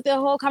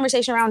whole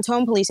conversation around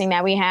tone policing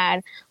that we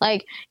had,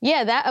 like,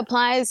 yeah, that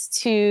applies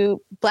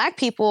to Black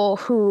people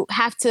who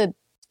have to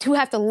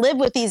live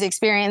with these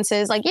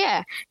experiences. Like,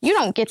 yeah, you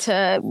don't get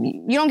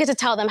to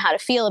tell them how to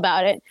feel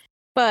about it.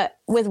 But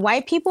with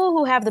white people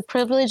who have the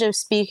privilege of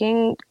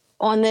speaking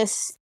on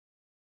this,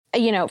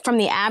 you know, from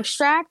the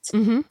abstract,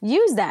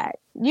 use that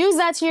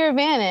to your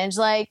advantage.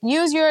 Like,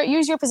 use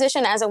your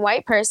position as a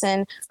white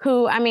person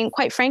who, I mean,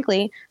 quite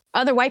frankly,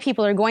 other white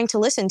people are going to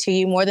listen to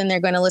you more than they're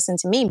going to listen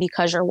to me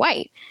because you're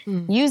white.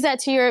 Use that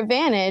to your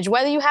advantage.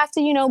 Whether you have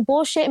to,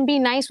 bullshit and be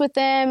nice with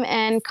them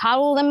and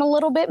coddle them a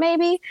little bit,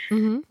 maybe,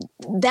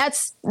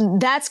 that's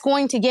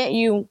going to get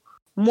you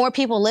more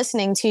people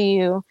listening to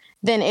you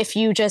than if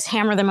you just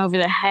hammer them over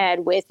the head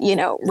with,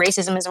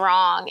 racism is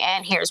wrong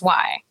and here's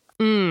why.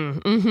 So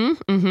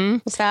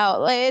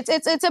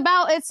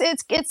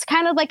it's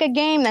kind of like a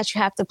game that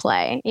you have to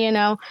play,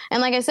 and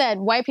like I said,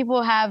 white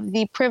people have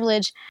the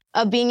privilege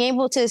of being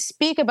able to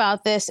speak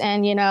about this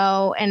and, in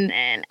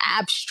an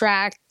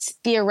abstract,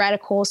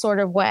 theoretical sort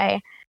of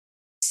way.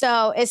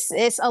 So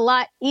it's a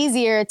lot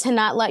easier to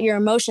not let your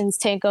emotions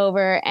take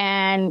over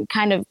and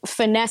kind of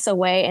finesse a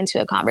way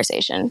into a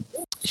conversation.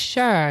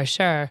 Sure.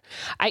 So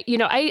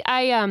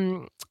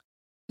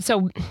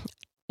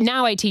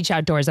now I teach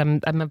outdoors.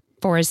 I'm a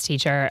forest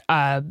teacher.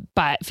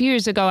 But a few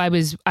years ago, I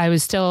was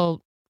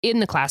still in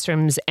the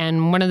classrooms,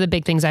 and one of the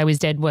big things I always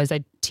did was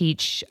I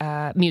teach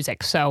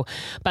music. So,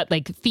 but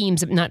like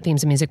not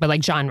themes of music, but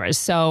like genres.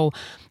 So,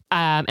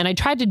 and I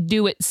tried to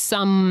do it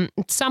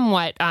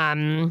somewhat.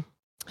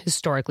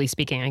 Historically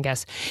speaking, I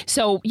guess.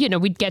 So,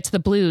 we'd get to the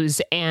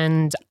blues,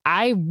 and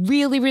I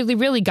really, really,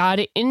 really got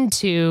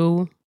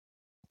into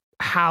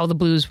how the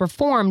blues were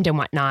formed and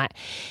whatnot.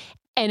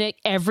 And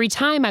every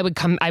time I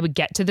would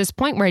get to this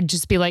point where I'd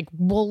just be like,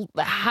 well,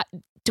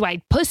 do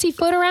I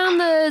pussyfoot around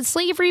the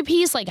slavery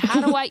piece? Like,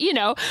 how do I,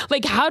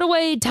 how do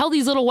I tell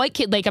these little white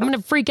kids, like, I'm going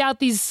to freak out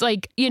these,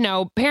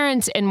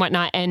 parents and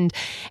whatnot. And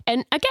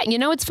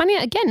again, it's funny.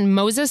 Again,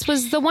 Moses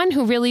was the one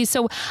who really,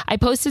 so I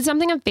posted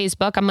something on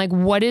Facebook. I'm like,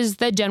 what is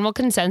the general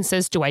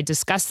consensus? Do I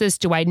discuss this?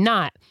 Do I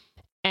not?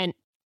 And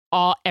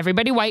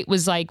everybody white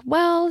was like,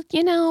 well,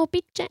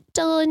 be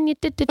gentle and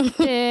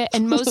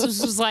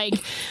Moses was like,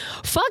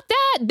 fuck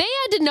that. They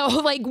had to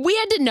know, we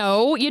had to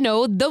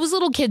know, those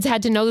little kids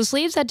had to know, the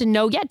slaves had to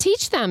know. Yeah,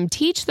 teach them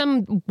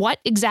what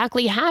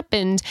exactly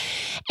happened.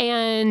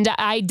 And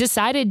I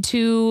decided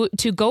to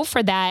go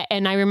for that.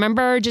 And I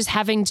remember just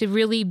having to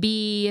really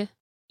be,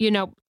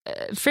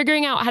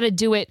 figuring out how to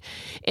do it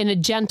in a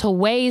gentle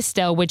way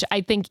still, which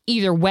I think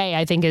either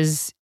way,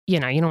 is, you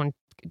don't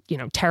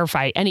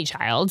terrify any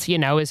child,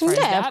 as far as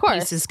that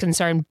piece is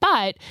concerned.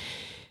 But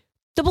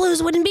the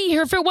blues wouldn't be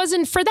here if it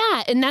wasn't for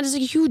that. And that is a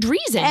huge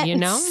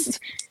reason,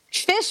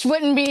 Fish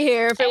wouldn't be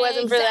here if it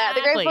wasn't for that.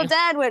 The Grateful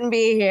Dead wouldn't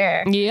be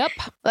here. Yep.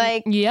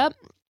 Yep.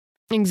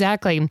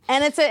 Exactly.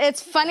 And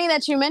it's funny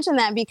that you mentioned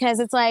that, because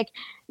it's like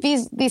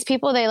these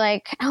people, they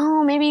like,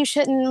 oh, maybe you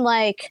shouldn't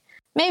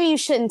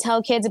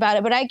tell kids about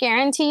it. But I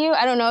guarantee you,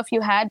 I don't know if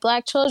you had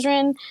Black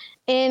children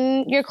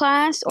in your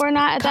class or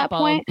not at that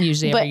point.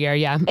 Usually every year,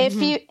 yeah.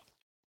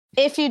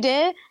 If you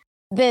did,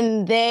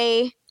 then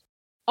they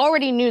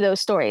already knew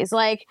those stories.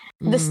 Like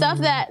the stuff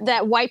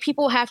that white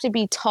people have to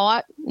be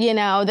taught,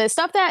 the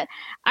stuff that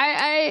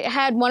I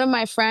had one of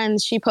my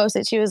friends, she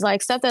posted, she was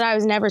like, stuff that I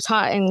was never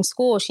taught in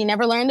school. She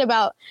never learned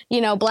about,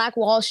 Black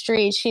Wall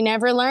Street. She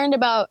never learned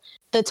about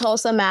the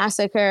Tulsa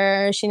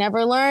Massacre. She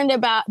never learned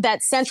about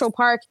that Central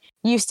Park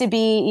used to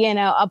be,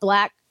 a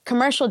Black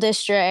commercial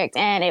district,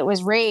 and it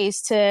was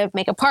raised to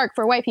make a park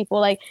for white people.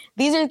 Like,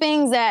 these are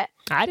things that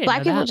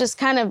Black people just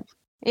kind of,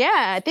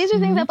 these are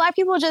things that Black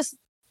people just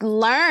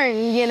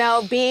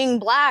learn, being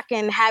Black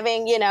and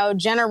having,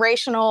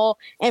 generational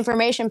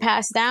information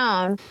passed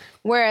down.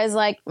 Whereas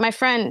like my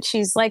friend,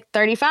 she's like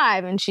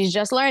 35 and she's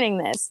just learning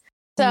this.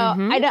 So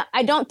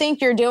I don't think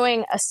you're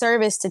doing a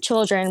service to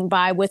children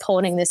by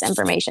withholding this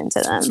information to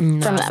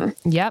them from them.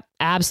 Yep,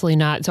 absolutely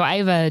not. So I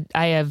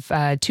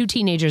have 2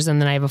 teenagers, and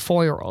then I have a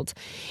 4-year-old,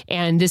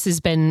 and this has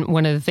been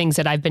one of the things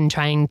that I've been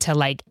trying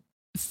to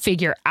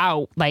figure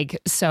out.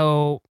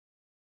 So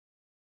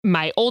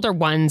my older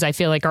ones, I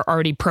feel like, are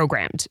already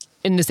programmed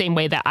in the same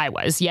way that I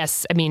was.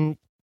 Yes, I mean,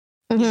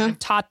 I've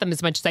taught them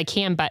as much as I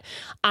can, but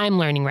I'm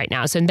learning right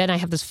now. So and then I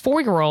have this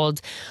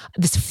 4-year-old,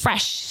 this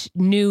fresh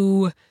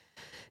new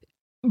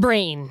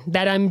brain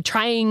that I'm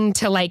trying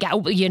to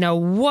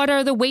what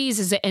are the ways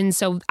is it? And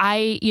so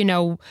I,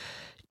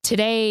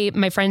 today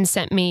my friend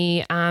sent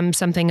me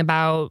something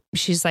about,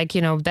 she's like,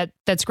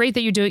 that's great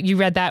that you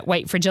read that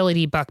white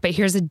fragility book, but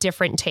here's a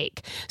different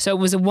take. So it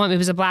was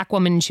a Black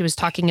woman, and she was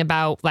talking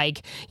about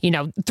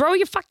throw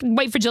your fucking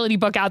white fragility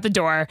book out the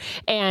door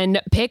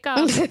and pick up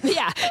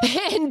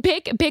and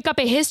pick up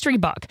a history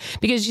book,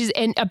 because she's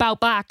about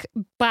Black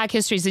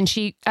histories. And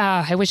she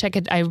I wish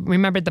I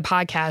remembered the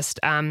podcast.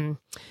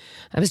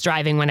 I was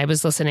driving when I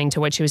was listening to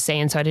what she was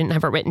saying, so I didn't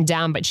have it written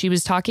down, but she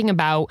was talking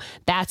about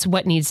that's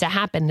what needs to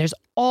happen. There's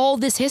all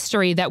this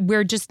history that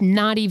we're just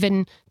not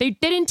even, they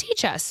didn't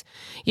teach us,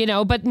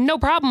 but no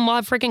problem. We'll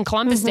have freaking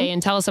Columbus Day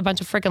and tell us a bunch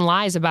of freaking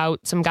lies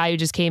about some guy who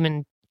just came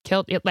and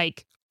killed it.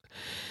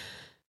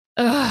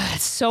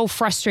 It's so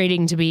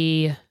frustrating to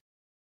be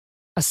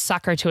a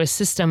sucker to a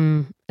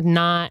system,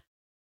 not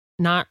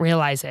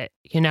realize it,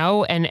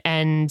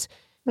 and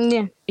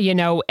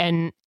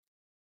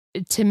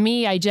to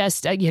me, I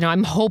just,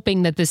 I'm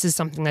hoping that this is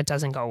something that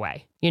doesn't go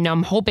away.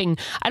 I'm hoping,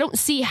 I don't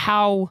see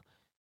how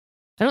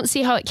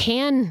it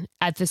can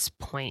at this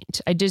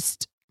point. I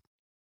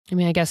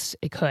guess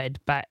it could,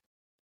 but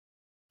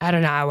I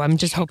don't know. I'm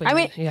just hoping. I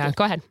mean, yeah,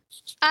 go ahead.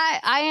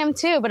 I am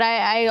too, but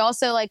I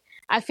also like,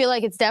 I feel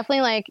like it's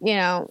definitely like,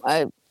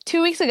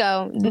 2 weeks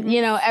ago,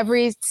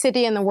 every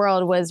city in the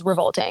world was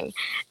revolting,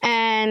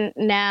 and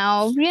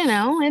now,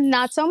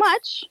 not so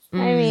much.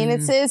 I mean,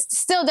 it's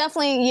still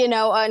definitely,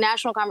 a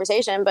national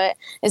conversation, but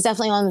it's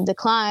definitely on the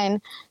decline.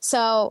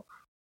 So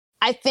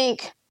I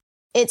think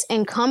it's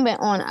incumbent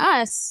on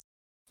us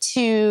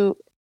to,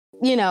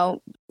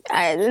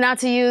 not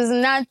to use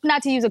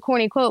a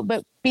corny quote,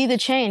 but be the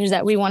change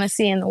that we want to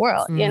see in the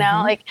world.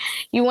 Like,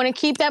 you want to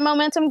keep that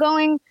momentum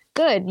going.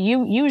 Good.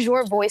 You use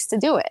your voice to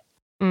do it.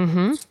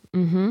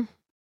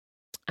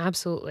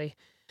 Absolutely.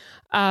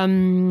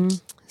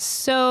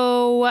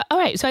 So, all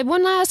right. So I have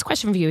one last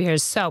question for you here.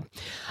 So,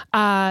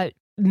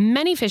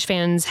 many fish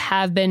fans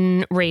have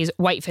been raised,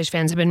 white fish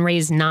fans have been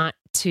raised not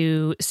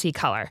to see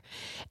color.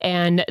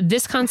 And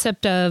this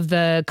concept of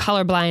the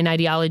colorblind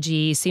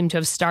ideology seemed to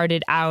have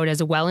started out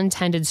as a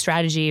well-intended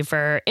strategy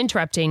for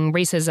interrupting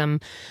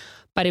racism.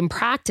 But in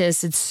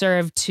practice, it's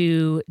served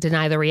to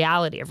deny the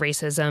reality of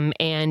racism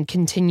and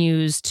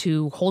continues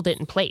to hold it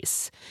in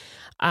place.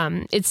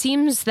 It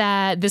seems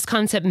that this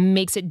concept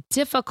makes it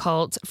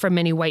difficult for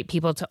many white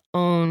people to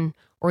own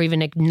or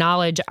even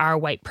acknowledge our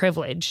white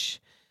privilege.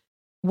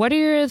 What are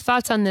your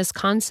thoughts on this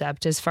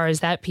concept as far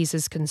as that piece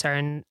is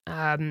concerned?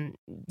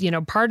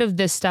 Part of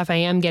this stuff I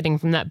am getting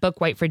from that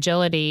book, White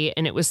Fragility,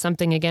 and it was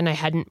something, again, I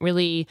hadn't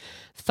really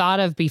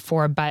thought of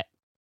before, but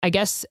I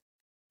guess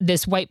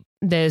this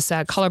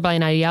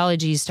colorblind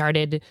ideology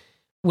started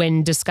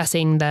when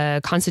discussing the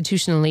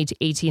Constitution in the late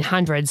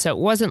 1800s. So it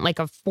wasn't like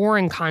a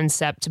foreign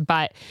concept,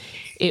 but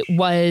it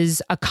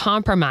was a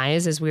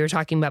compromise, as we were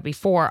talking about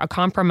before, a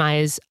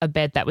compromise a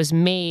bit that was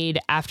made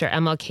after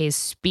MLK's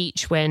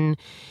speech when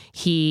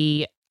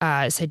he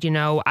said,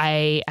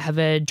 I have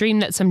a dream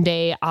that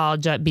someday I'll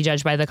be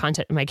judged by the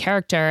content of my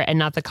character and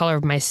not the color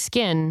of my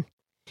skin.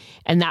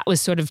 And that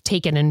was sort of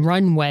taken and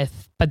run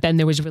with, but then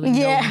there was really no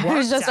work I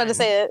was just about to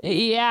say it.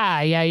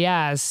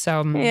 Yeah.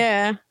 So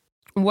yeah.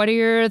 What are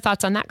your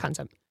thoughts on that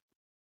concept?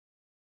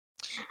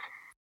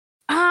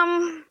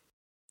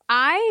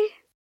 I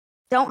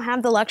don't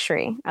have the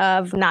luxury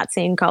of not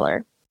seeing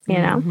color,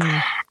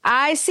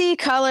 I see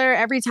color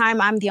every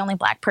time I'm the only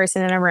Black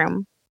person in a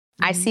room.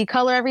 I see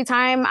color every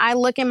time I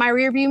look in my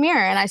rearview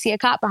mirror and I see a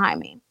cop behind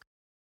me.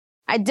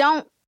 I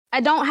don't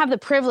have the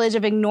privilege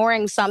of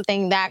ignoring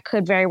something that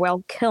could very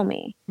well kill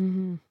me.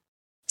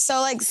 So,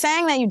 like,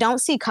 saying that you don't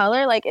see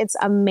color, like, it's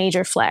a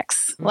major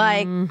flex.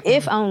 Like,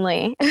 if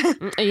only.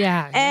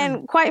 Yeah.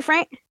 And quite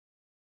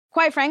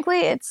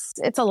frankly, it's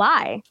a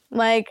lie.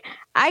 Like,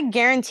 I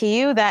guarantee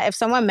you that if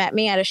someone met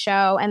me at a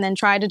show and then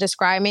tried to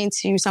describe me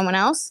to someone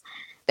else,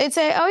 they'd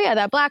say, "Oh yeah,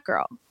 that Black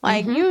girl.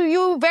 Like,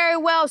 you very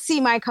well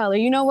see my color.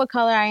 You know what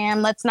color I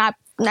am. Let's not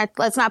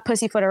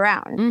pussyfoot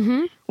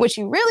around." What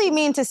you really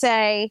mean to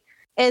say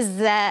is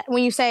that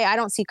when you say I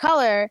don't see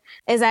color,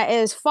 is that it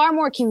is far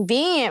more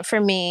convenient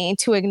for me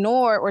to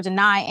ignore or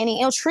deny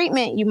any ill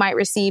treatment you might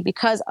receive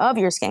because of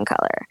your skin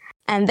color.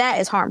 And that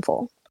is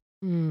harmful.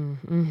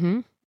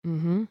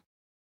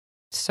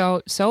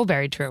 So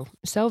very true.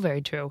 So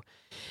very true.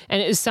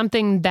 And it is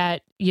something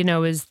that,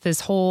 is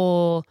this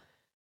whole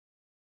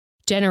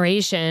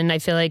generation. I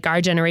feel like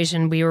our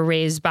generation, we were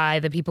raised by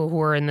the people who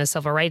were in the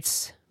civil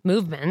rights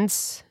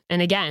movements.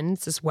 And again,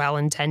 it's this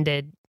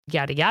well-intended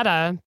yada,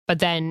 yada. But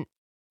then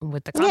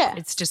with the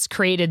it's just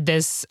created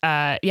this,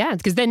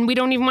 because then we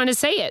don't even want to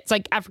say it. It's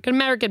like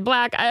African-American,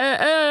 Black,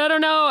 I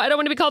don't know. I don't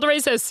want to be called a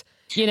racist,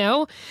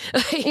 Yeah,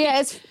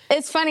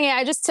 it's funny.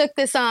 I just took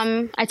this,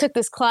 I took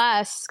this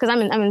class because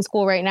I'm in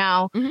school right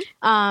now.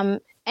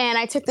 And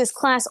I took this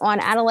class on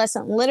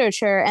adolescent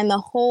literature and the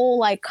whole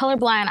like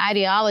colorblind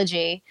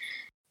ideology.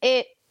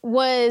 It's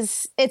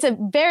a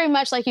very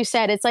much, like you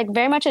said, it's like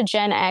very much a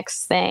Gen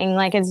X thing.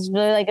 Like it's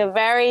really like a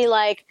very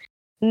like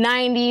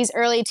 90s,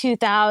 early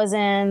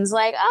 2000s,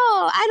 like,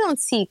 oh, I don't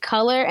see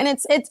color. And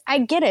it's, I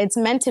get it. It's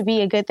meant to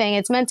be a good thing.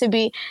 It's meant to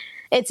be,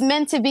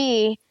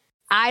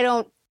 I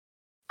don't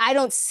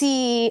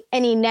see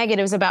any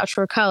negatives about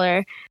your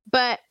color,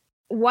 but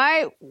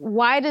why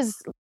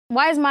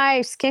is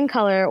my skin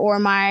color or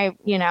my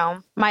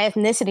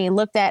ethnicity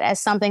looked at as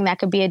something that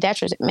could be a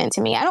detriment to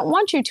me? I don't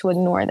want you to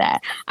ignore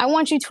that. I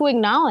want you to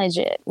acknowledge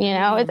it.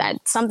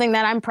 That's something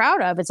that I'm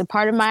proud of. It's a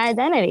part of my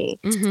identity.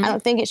 I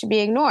don't think it should be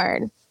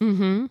ignored.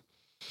 And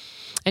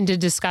to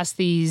discuss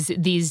these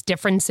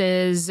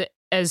differences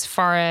as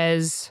far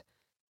as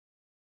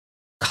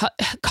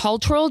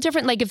cultural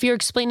different, like if you're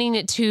explaining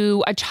it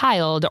to a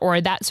child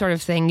or that sort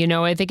of thing,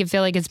 I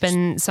feel like it's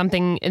been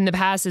something in the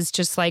past. It's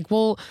just like,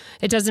 well,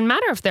 it doesn't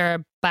matter if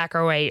they're Black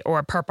or white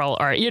or purple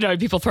or,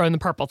 people throw in the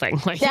purple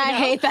thing. Like, I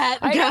hate that.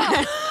 I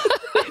know.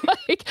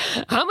 Like,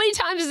 how many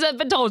times has that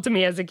been told to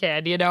me as a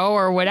kid,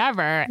 or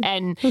whatever?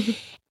 And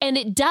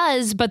it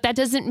does, but that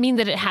doesn't mean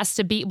that it has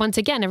to be. Once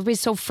again,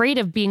 everybody's so afraid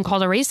of being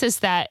called a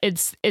racist that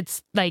it's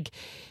like,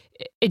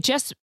 I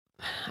just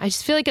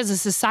feel like as a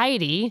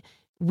society,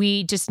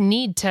 we just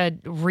need to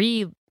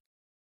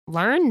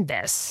relearn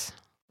this.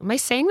 Am I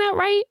saying that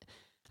right?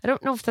 I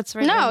don't know if that's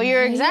right. No,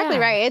 you're exactly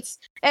Yeah. right.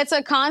 It's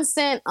a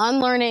constant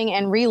unlearning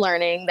and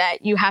relearning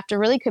that you have to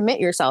really commit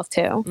yourself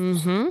to.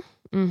 Mm-hmm.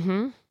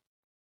 Mm-hmm.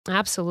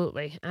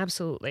 Absolutely.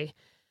 Absolutely.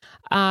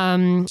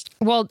 Well,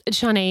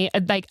 Shanae,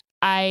 like,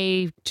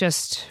 I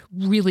just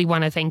really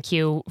want to thank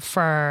you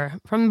from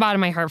the bottom of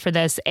my heart for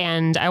this.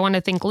 And I want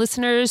to thank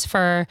listeners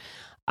for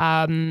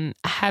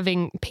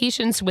having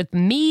patience with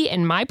me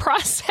and my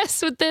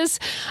process with this.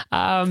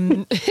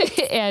 And,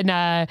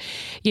 I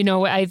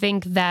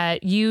think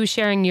that you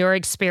sharing your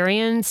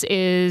experience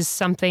is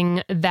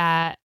something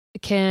that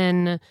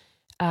can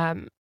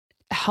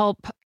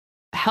help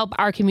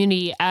our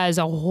community as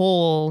a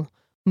whole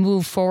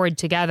move forward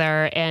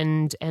together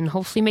and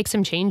hopefully make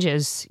some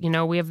changes.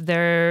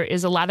 There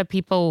is a lot of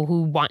people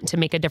who want to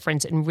make a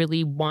difference and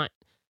really want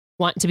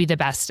to be the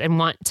best and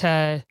want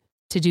to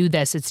do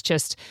this. It's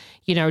just,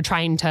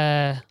 trying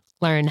to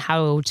learn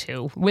how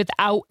to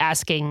without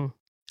asking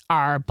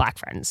our Black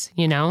friends,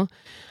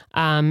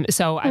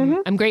 So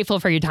I'm grateful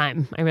for your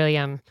time. I really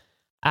am.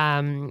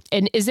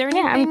 And is there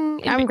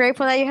anything? I'm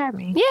grateful that you had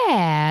me.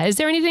 Yeah. Is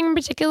there anything in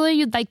particular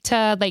you'd like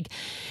to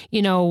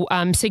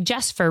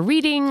suggest for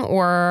reading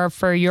or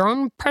for your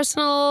own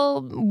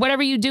personal,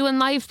 whatever you do in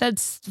life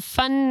that's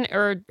fun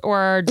or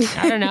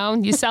I don't know,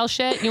 you sell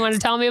shit you want to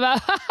tell me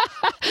about?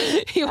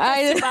 You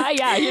want to buy?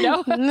 Yeah,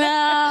 No,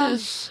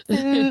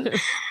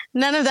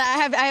 none of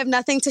that. I have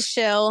nothing to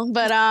shill,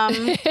 but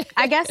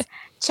I guess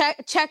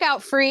check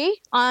out Free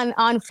on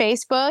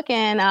Facebook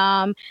and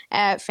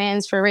at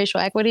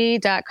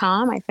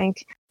fansforracialequity.com. I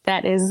think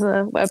that is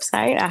the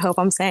website. I hope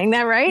I'm saying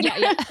that right.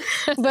 Yeah.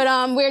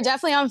 But we're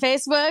definitely on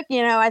Facebook.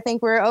 I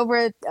think we're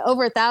over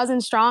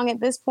 1,000 strong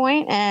at this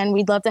point, and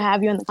we'd love to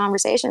have you in the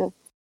conversation.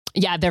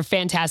 Yeah, they're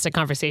fantastic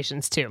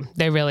conversations too.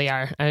 They really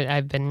are.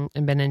 I've been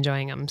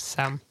enjoying them.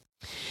 So.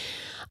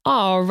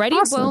 Alrighty.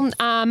 Awesome.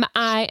 Well,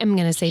 I am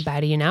going to say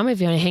bye to you now.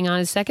 If you want to hang on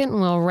a second,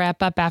 we'll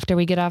wrap up after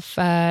we get off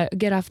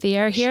the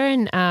air here.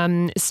 And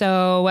I'm just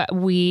going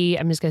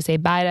to say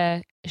bye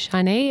to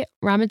Shanae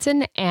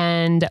Robinson,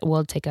 and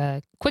we'll take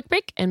a quick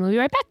break, and we'll be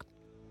right back.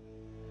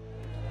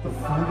 The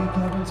foggy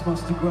caverns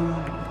must have grown,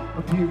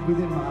 appeared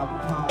within my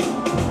palm.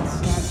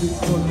 Snatched its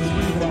foot,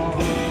 threw it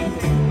all.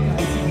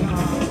 Icy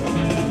hot.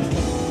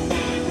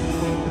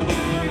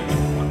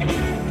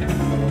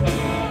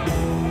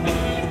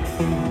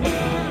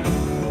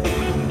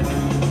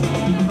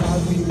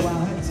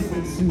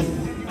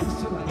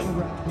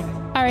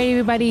 All right,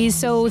 everybody.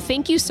 So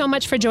thank you so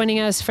much for joining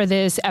us for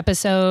this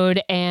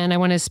episode. And I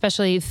want to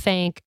especially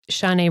thank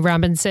Shanae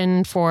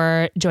Robinson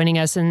for joining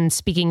us and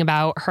speaking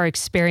about her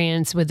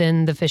experience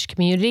within the fish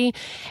community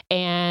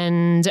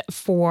and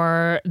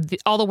for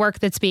all the work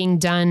that's being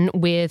done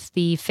with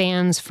the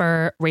Fans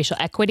for Racial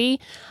Equity.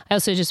 I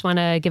also just want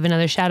to give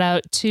another shout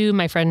out to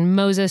my friend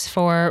Moses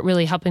for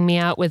really helping me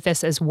out with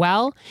this as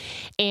well.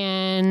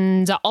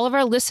 And all of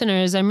our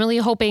listeners, I'm really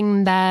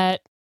hoping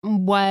that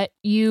what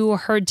you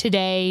heard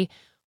today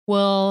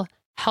will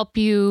help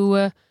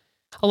you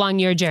along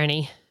your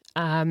journey,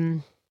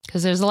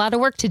 because there's a lot of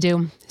work to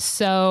do.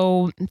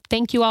 So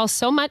thank you all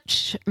so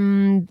much.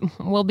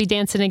 We'll be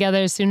dancing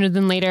together sooner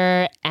than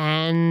later.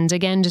 And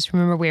again, just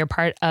remember we are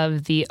part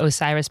of the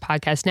Osiris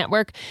Podcast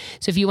Network.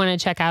 So if you want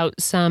to check out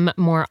some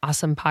more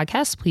awesome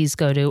podcasts, please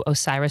go to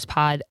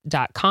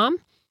osirispod.com.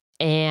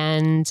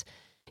 And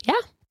yeah,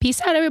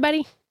 peace out,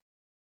 everybody.